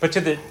Israel, but to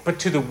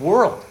the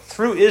world,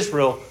 through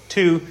Israel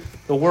to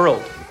the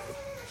world.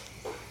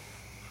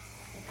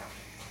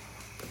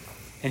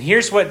 And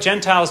here's what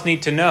Gentiles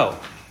need to know.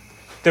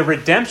 The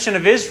redemption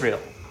of Israel,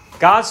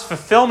 God's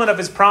fulfillment of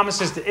his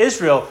promises to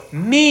Israel,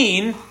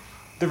 mean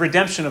the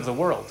redemption of the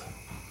world.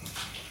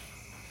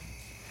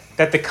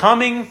 That the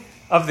coming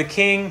of the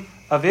king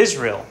of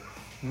Israel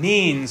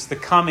means the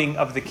coming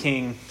of the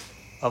king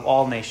of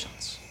all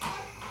nations.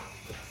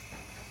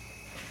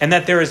 And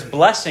that there is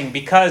blessing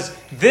because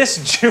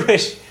this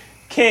Jewish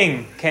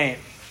king came.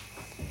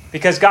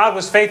 Because God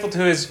was faithful to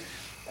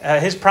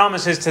his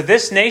promises to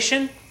this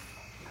nation,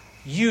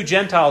 you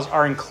Gentiles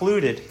are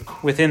included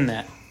within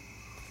that.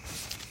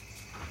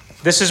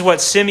 This is what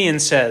Simeon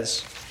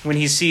says when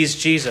he sees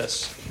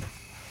Jesus.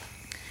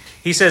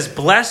 He says,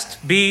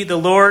 "Blessed be the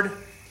Lord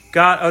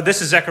God." Oh,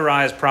 this is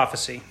Zechariah's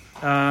prophecy.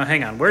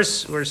 Hang on.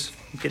 Where's it's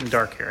getting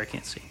dark here. I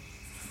can't see.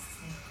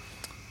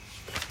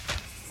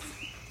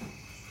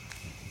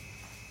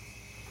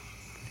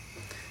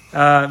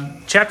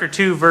 Chapter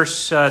 2,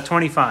 verse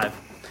 25.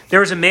 There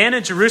was a man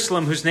in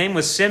Jerusalem whose name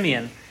was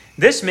Simeon.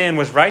 This man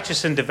was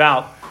righteous and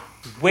devout,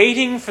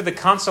 waiting for the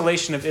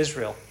consolation of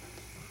Israel,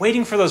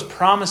 waiting for those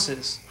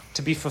promises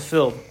to be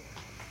fulfilled.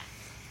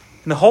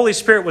 And the Holy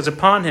Spirit was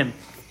upon him,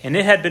 and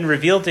it had been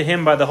revealed to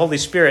him by the Holy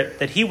Spirit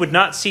that he would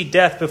not see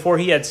death before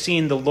he had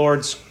seen the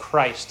Lord's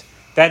Christ.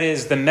 That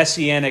is, the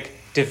Messianic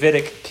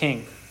Davidic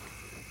king.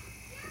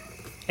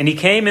 And he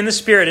came in the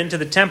Spirit into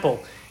the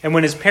temple. And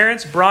when his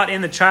parents brought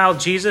in the child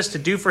Jesus to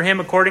do for him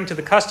according to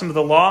the custom of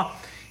the law,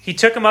 he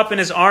took him up in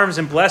his arms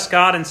and blessed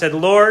God and said,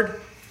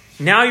 "Lord,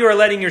 now you are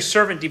letting your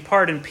servant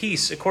depart in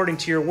peace according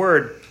to your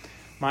word.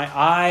 My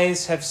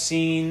eyes have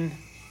seen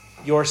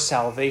your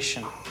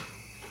salvation.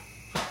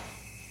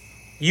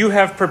 You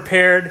have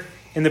prepared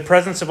in the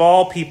presence of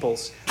all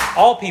peoples."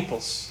 All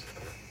peoples.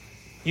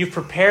 You've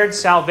prepared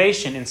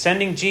salvation. In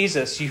sending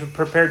Jesus, you have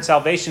prepared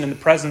salvation in the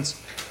presence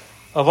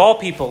of all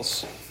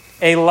peoples.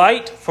 A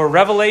light for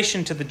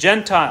revelation to the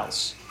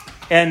Gentiles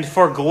and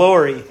for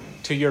glory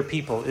to your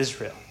people,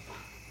 Israel.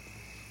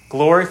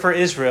 Glory for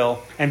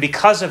Israel, and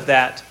because of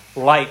that,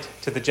 light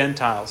to the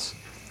Gentiles.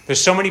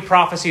 There's so many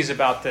prophecies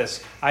about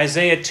this.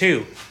 Isaiah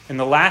 2, in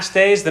the last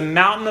days, the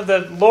mountain of the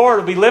Lord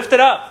will be lifted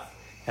up,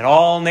 and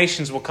all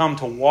nations will come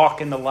to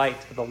walk in the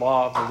light of the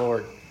law of the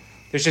Lord.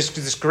 There's just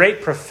this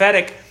great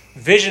prophetic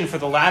vision for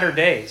the latter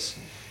days.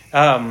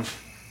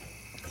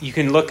 You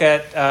can look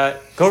at,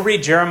 go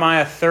read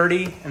Jeremiah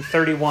 30 and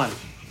 31.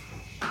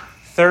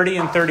 30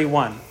 and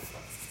 31. I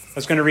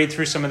was going to read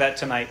through some of that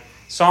tonight.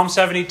 Psalm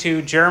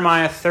 72,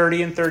 Jeremiah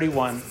 30 and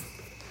 31.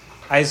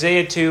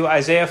 Isaiah 2,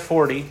 Isaiah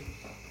 40,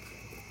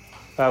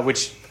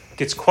 which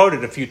gets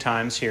quoted a few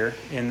times here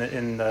in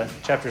the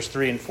chapters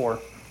 3 and 4.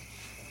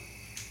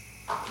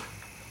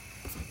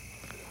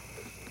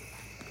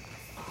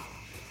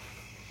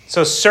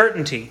 So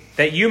certainty,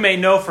 that you may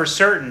know for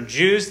certain,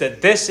 Jews,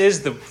 that this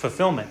is the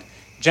fulfillment.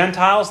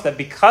 Gentiles, that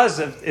because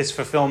of its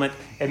fulfillment,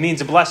 it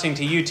means a blessing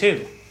to you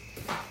too.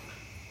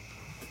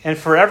 And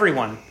for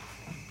everyone,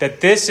 that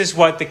this is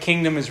what the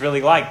kingdom is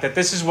really like, that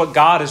this is what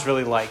God is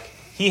really like.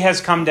 He has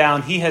come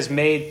down, he has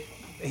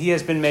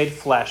been made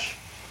flesh.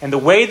 And the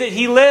way that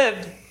he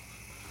lived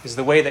is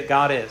the way that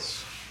God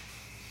is.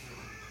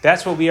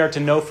 That's what we are to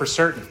know for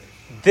certain.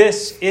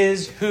 This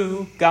is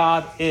who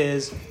God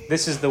is.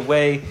 This is the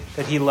way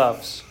that he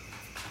loves.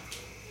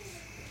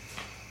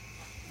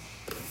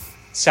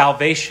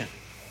 Salvation.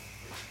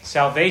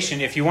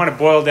 Salvation, if you want to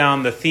boil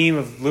down the theme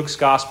of Luke's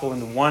gospel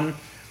into one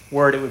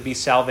word, it would be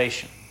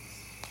salvation.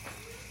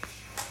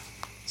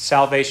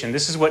 Salvation.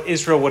 This is what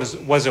Israel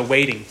was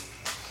awaiting.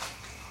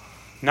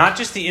 Not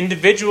just the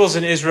individuals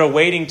in Israel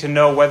waiting to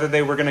know whether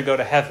they were going to go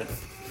to heaven.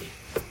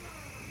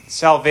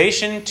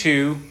 Salvation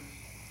to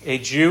a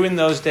Jew in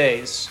those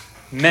days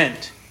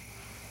meant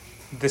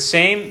the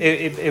same.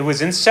 It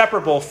was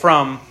inseparable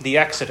from the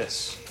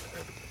Exodus,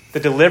 the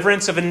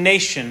deliverance of a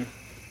nation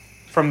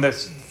from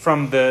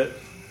the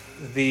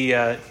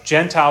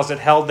Gentiles that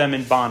held them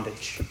in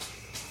bondage.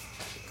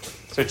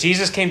 So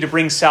Jesus came to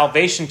bring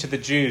salvation to the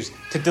Jews,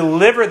 to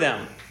deliver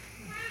them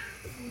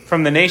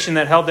from the nation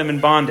that held them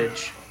in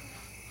bondage.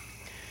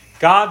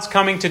 God's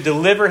coming to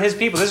deliver his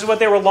people. This is what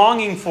they were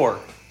longing for.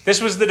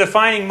 This was the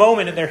defining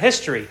moment in their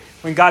history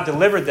when God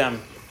delivered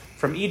them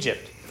from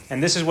Egypt.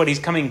 And this is what he's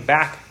coming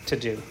back to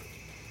do.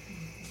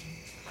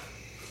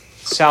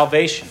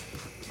 Salvation.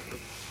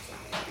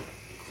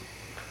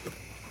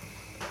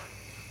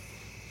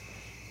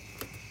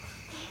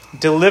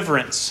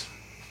 Deliverance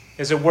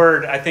is a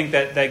word, I think,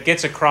 that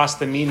gets across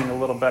the meaning a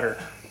little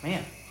better.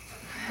 Man.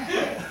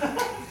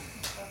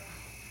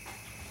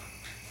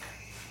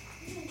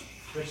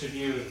 Which of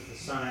you, if the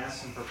son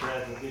asks him for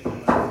bread, will give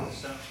him the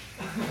stuff?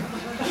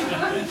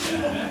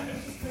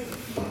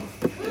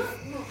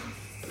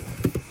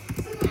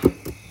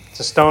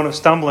 a stone of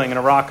stumbling and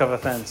a rock of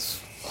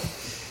offense.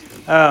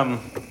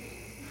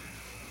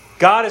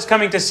 God is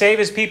coming to save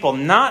his people,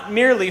 not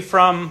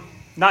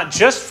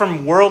just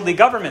from worldly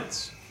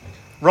governments,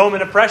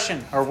 Roman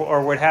oppression,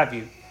 or what have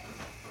you,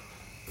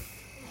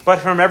 but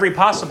from every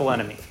possible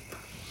enemy.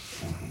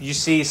 You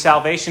see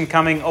salvation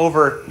coming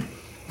over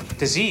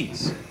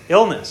disease,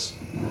 illness,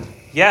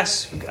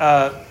 yes,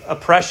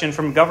 oppression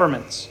from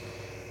governments,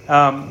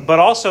 but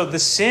also the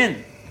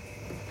sin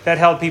that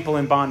held people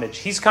in bondage.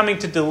 He's coming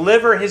to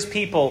deliver his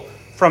people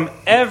from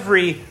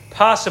every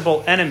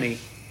possible enemy,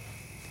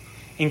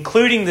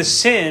 including the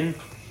sin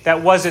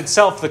that was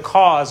itself the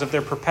cause of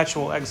their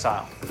perpetual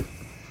exile.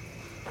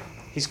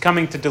 He's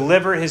coming to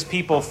deliver his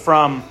people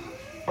from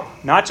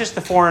not just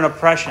the foreign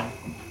oppression,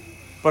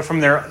 but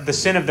from the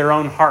sin of their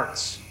own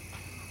hearts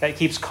that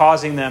keeps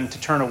causing them to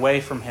turn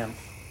away from him.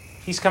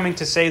 He's coming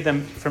to save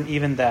them from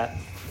even that.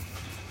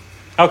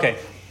 Okay,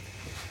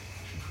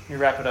 let me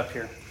wrap it up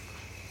here.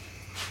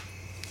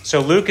 So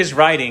Luke is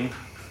writing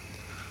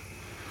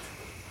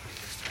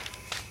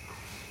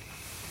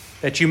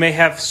that you may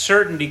have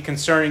certainty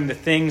concerning the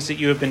things that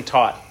you have been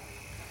taught.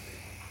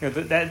 You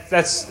know,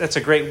 that's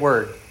a great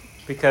word,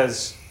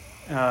 because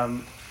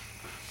the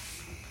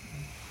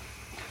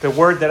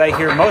word that I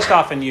hear most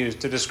often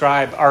used to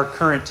describe our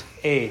current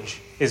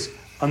age is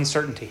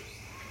uncertainty.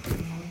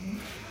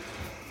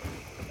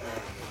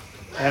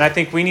 And I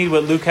think we need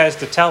what Luke has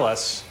to tell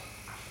us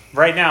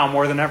right now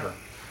more than ever.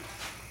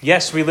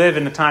 Yes, we live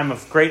in a time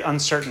of great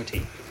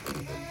uncertainty.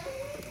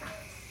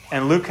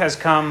 And Luke has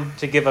come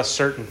to give us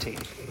certainty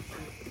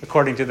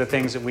according to the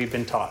things that we've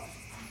been taught.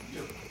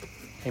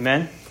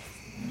 Amen?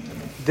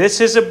 This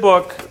is a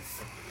book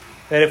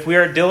that if we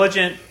are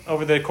diligent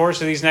over the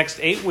course of these next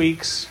 8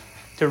 weeks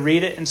to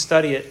read it and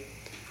study it,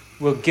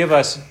 will give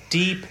us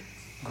deep,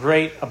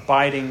 great,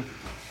 abiding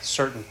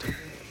certainty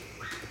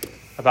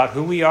about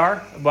who we are,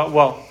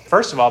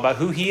 first of all, about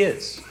who he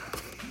is.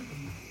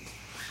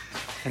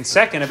 And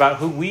second, about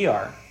who we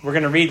are. We're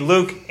going to read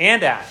Luke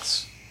and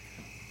Acts.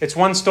 It's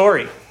one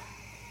story.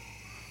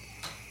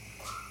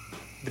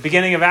 The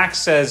beginning of Acts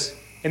says,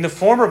 in the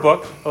former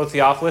book, O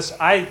Theophilus,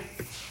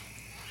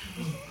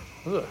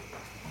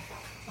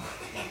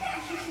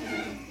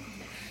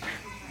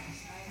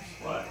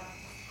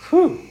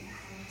 Whew.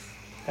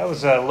 That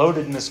was a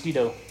loaded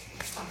mosquito.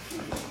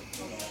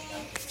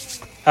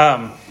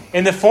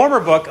 In the former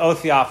book, O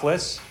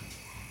Theophilus,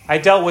 I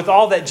dealt with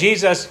all that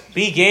Jesus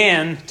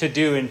began to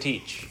do and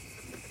teach.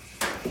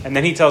 And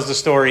then he tells the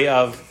story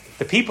of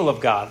the people of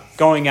God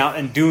going out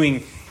and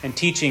doing and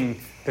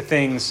teaching the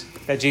things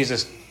that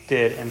Jesus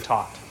did and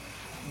taught.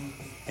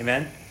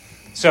 Amen?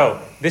 So,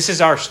 this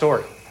is our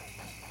story.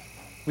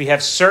 We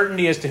have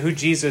certainty as to who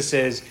Jesus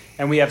is,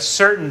 and we have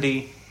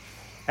certainty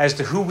as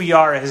to who we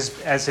are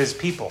as his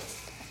people.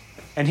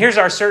 And here's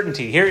our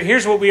certainty.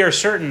 Here's what we are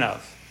certain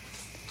of.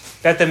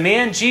 That the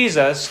man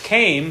Jesus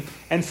came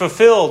and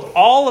fulfilled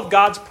all of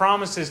God's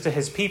promises to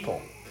his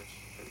people.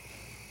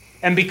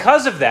 And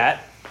because of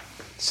that,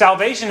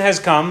 salvation has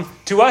come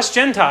to us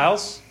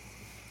Gentiles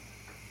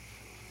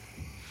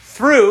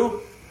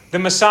through the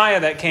Messiah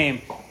that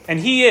came. And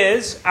he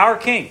is our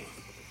king.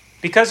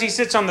 Because he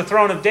sits on the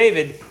throne of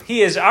David,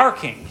 he is our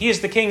king. He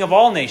is the king of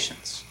all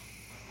nations.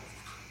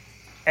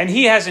 And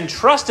he has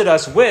entrusted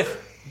us with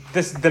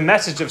the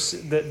message of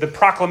the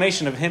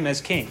proclamation of him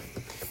as king.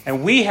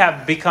 And we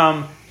have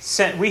become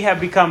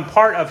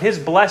part of his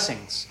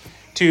blessings.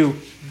 We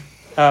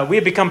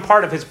have become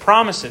part of his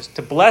promises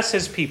to bless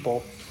his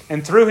people,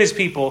 and through his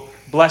people,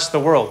 bless the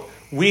world.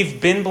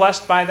 We've been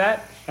blessed by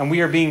that, and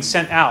we are being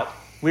sent out.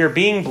 We are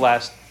being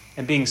blessed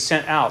and being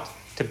sent out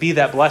to be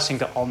that blessing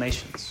to all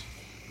nations.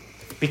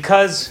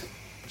 Because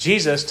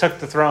Jesus took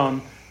the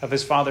throne of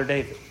his father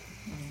David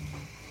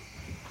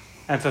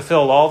and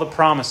fulfilled all the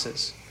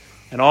promises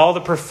and all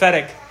the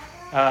prophetic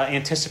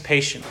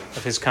anticipation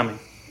of his coming.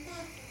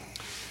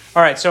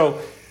 All right, so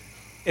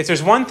if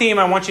there's one theme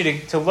I want you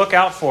to look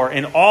out for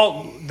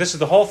this is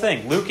the whole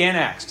thing, Luke and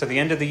Acts, to the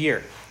end of the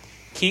year.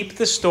 Keep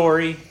the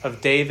story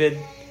of David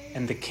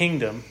and the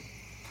kingdom.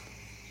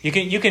 You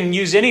can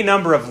use any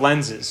number of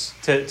lenses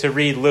to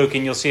read Luke,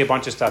 and you'll see a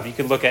bunch of stuff. You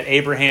can look at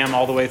Abraham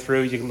all the way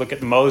through. You can look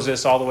at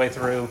Moses all the way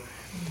through,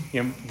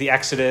 the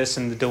Exodus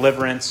and the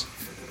deliverance.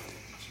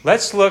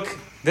 Let's look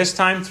this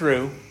time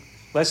through.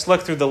 Let's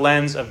look through the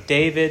lens of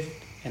David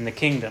and the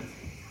kingdom.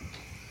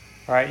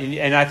 All right,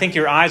 and I think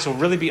your eyes will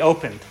really be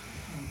opened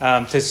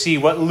to see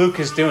what Luke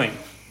is doing.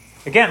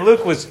 Again,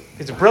 Luke is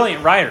a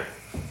brilliant writer.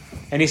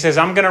 And he says,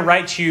 I'm going to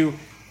write you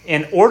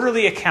an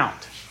orderly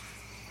account.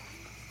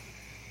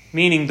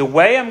 Meaning the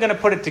way I'm going to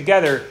put it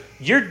together,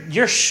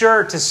 you're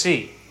sure to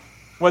see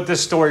what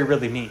this story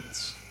really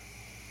means.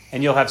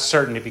 And you'll have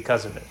certainty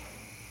because of it.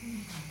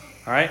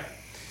 All right?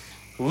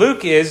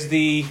 Luke is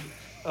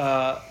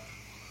I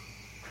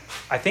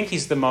think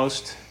he's the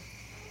most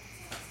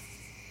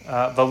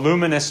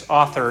voluminous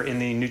author in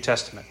the New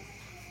Testament.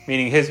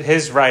 Meaning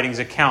his writings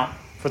account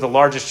for the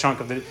largest chunk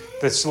of the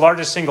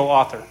largest single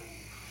author.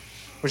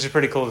 Which is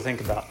pretty cool to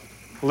think about.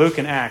 Luke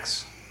and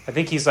Acts. I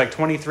think he's like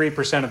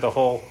 23% of the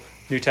whole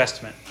New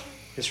Testament.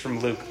 is from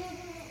Luke.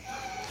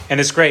 And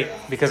it's great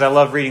because I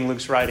love reading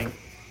Luke's writing.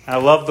 And I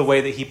love the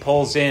way that he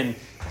pulls in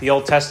the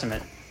Old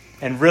Testament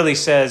and really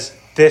says,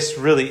 this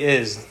really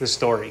is the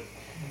story.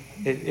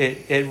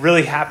 It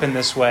really happened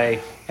this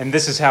way, and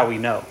this is how we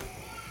know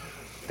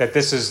that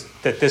this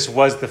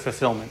was the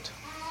fulfillment.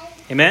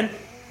 Amen?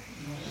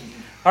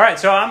 All right,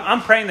 so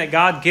I'm praying that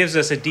God gives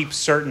us a deep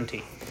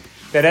certainty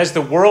that as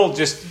the world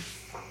just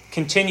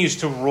continues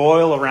to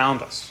roil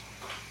around us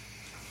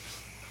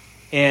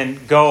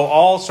and go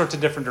all sorts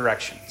of different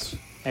directions,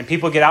 and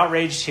people get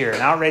outraged here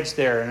and outraged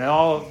there and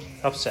all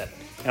upset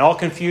and all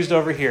confused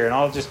over here and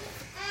all just...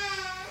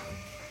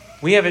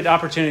 We have an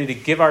opportunity to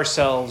give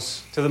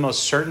ourselves to the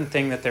most certain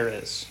thing that there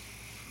is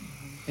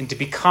and to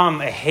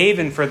become a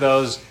haven for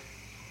those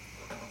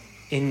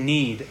in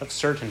need of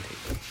certainty.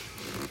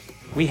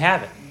 We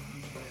have it.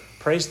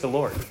 Praise the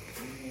Lord.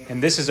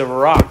 And this is a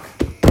rock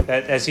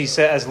that,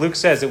 as Luke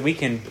says, that we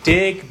can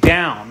dig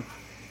down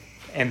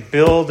and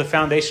build the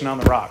foundation on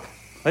the rock.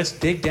 Let's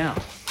dig down.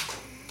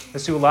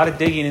 Let's do a lot of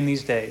digging in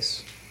these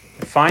days.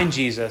 And find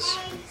Jesus.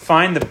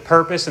 Find the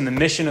purpose and the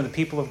mission of the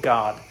people of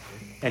God.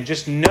 And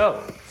just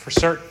know for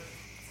certain,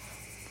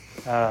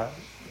 to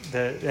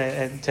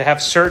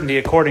have certainty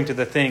according to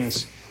the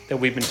things that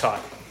we've been taught.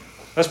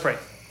 Let's pray.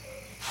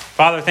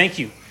 Father, thank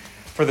you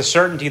for the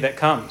certainty that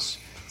comes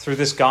through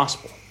this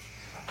gospel.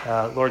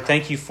 Lord,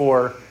 thank you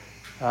for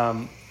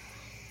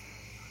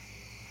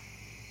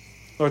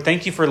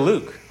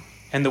Luke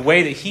and the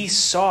way that he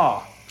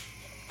saw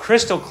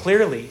crystal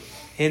clearly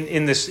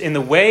in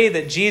the way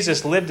that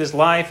Jesus lived his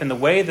life and the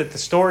way that the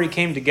story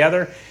came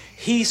together.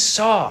 He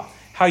saw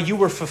how you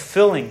were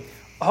fulfilling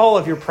all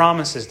of your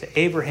promises to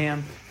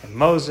Abraham and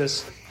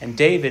Moses and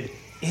David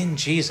in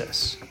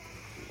Jesus.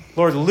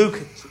 Lord, Luke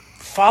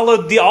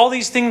followed all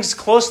these things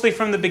closely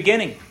from the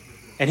beginning,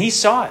 and he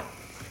saw it.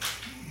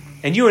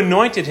 And you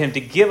anointed him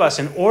to give us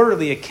an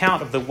orderly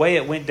account of the way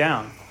it went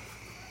down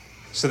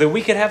so that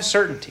we could have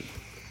certainty.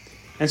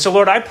 And so,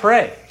 Lord, I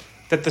pray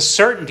that the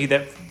certainty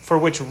that for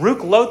which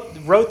Luke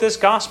wrote this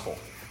gospel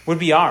would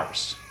be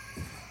ours.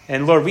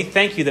 And Lord, we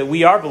thank you that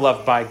we are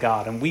beloved by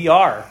God and we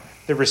are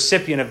the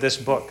recipient of this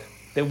book,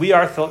 that we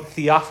are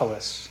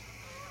Theophilus.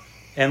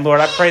 And Lord,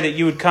 I pray that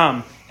you would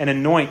come and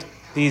anoint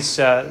these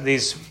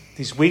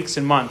weeks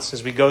and months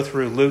as we go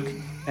through Luke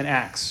and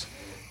Acts.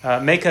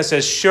 Make us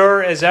as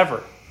sure as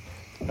ever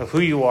of who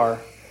you are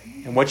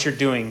and what you're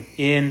doing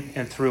in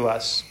and through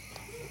us.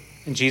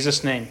 In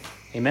Jesus' name,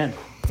 amen.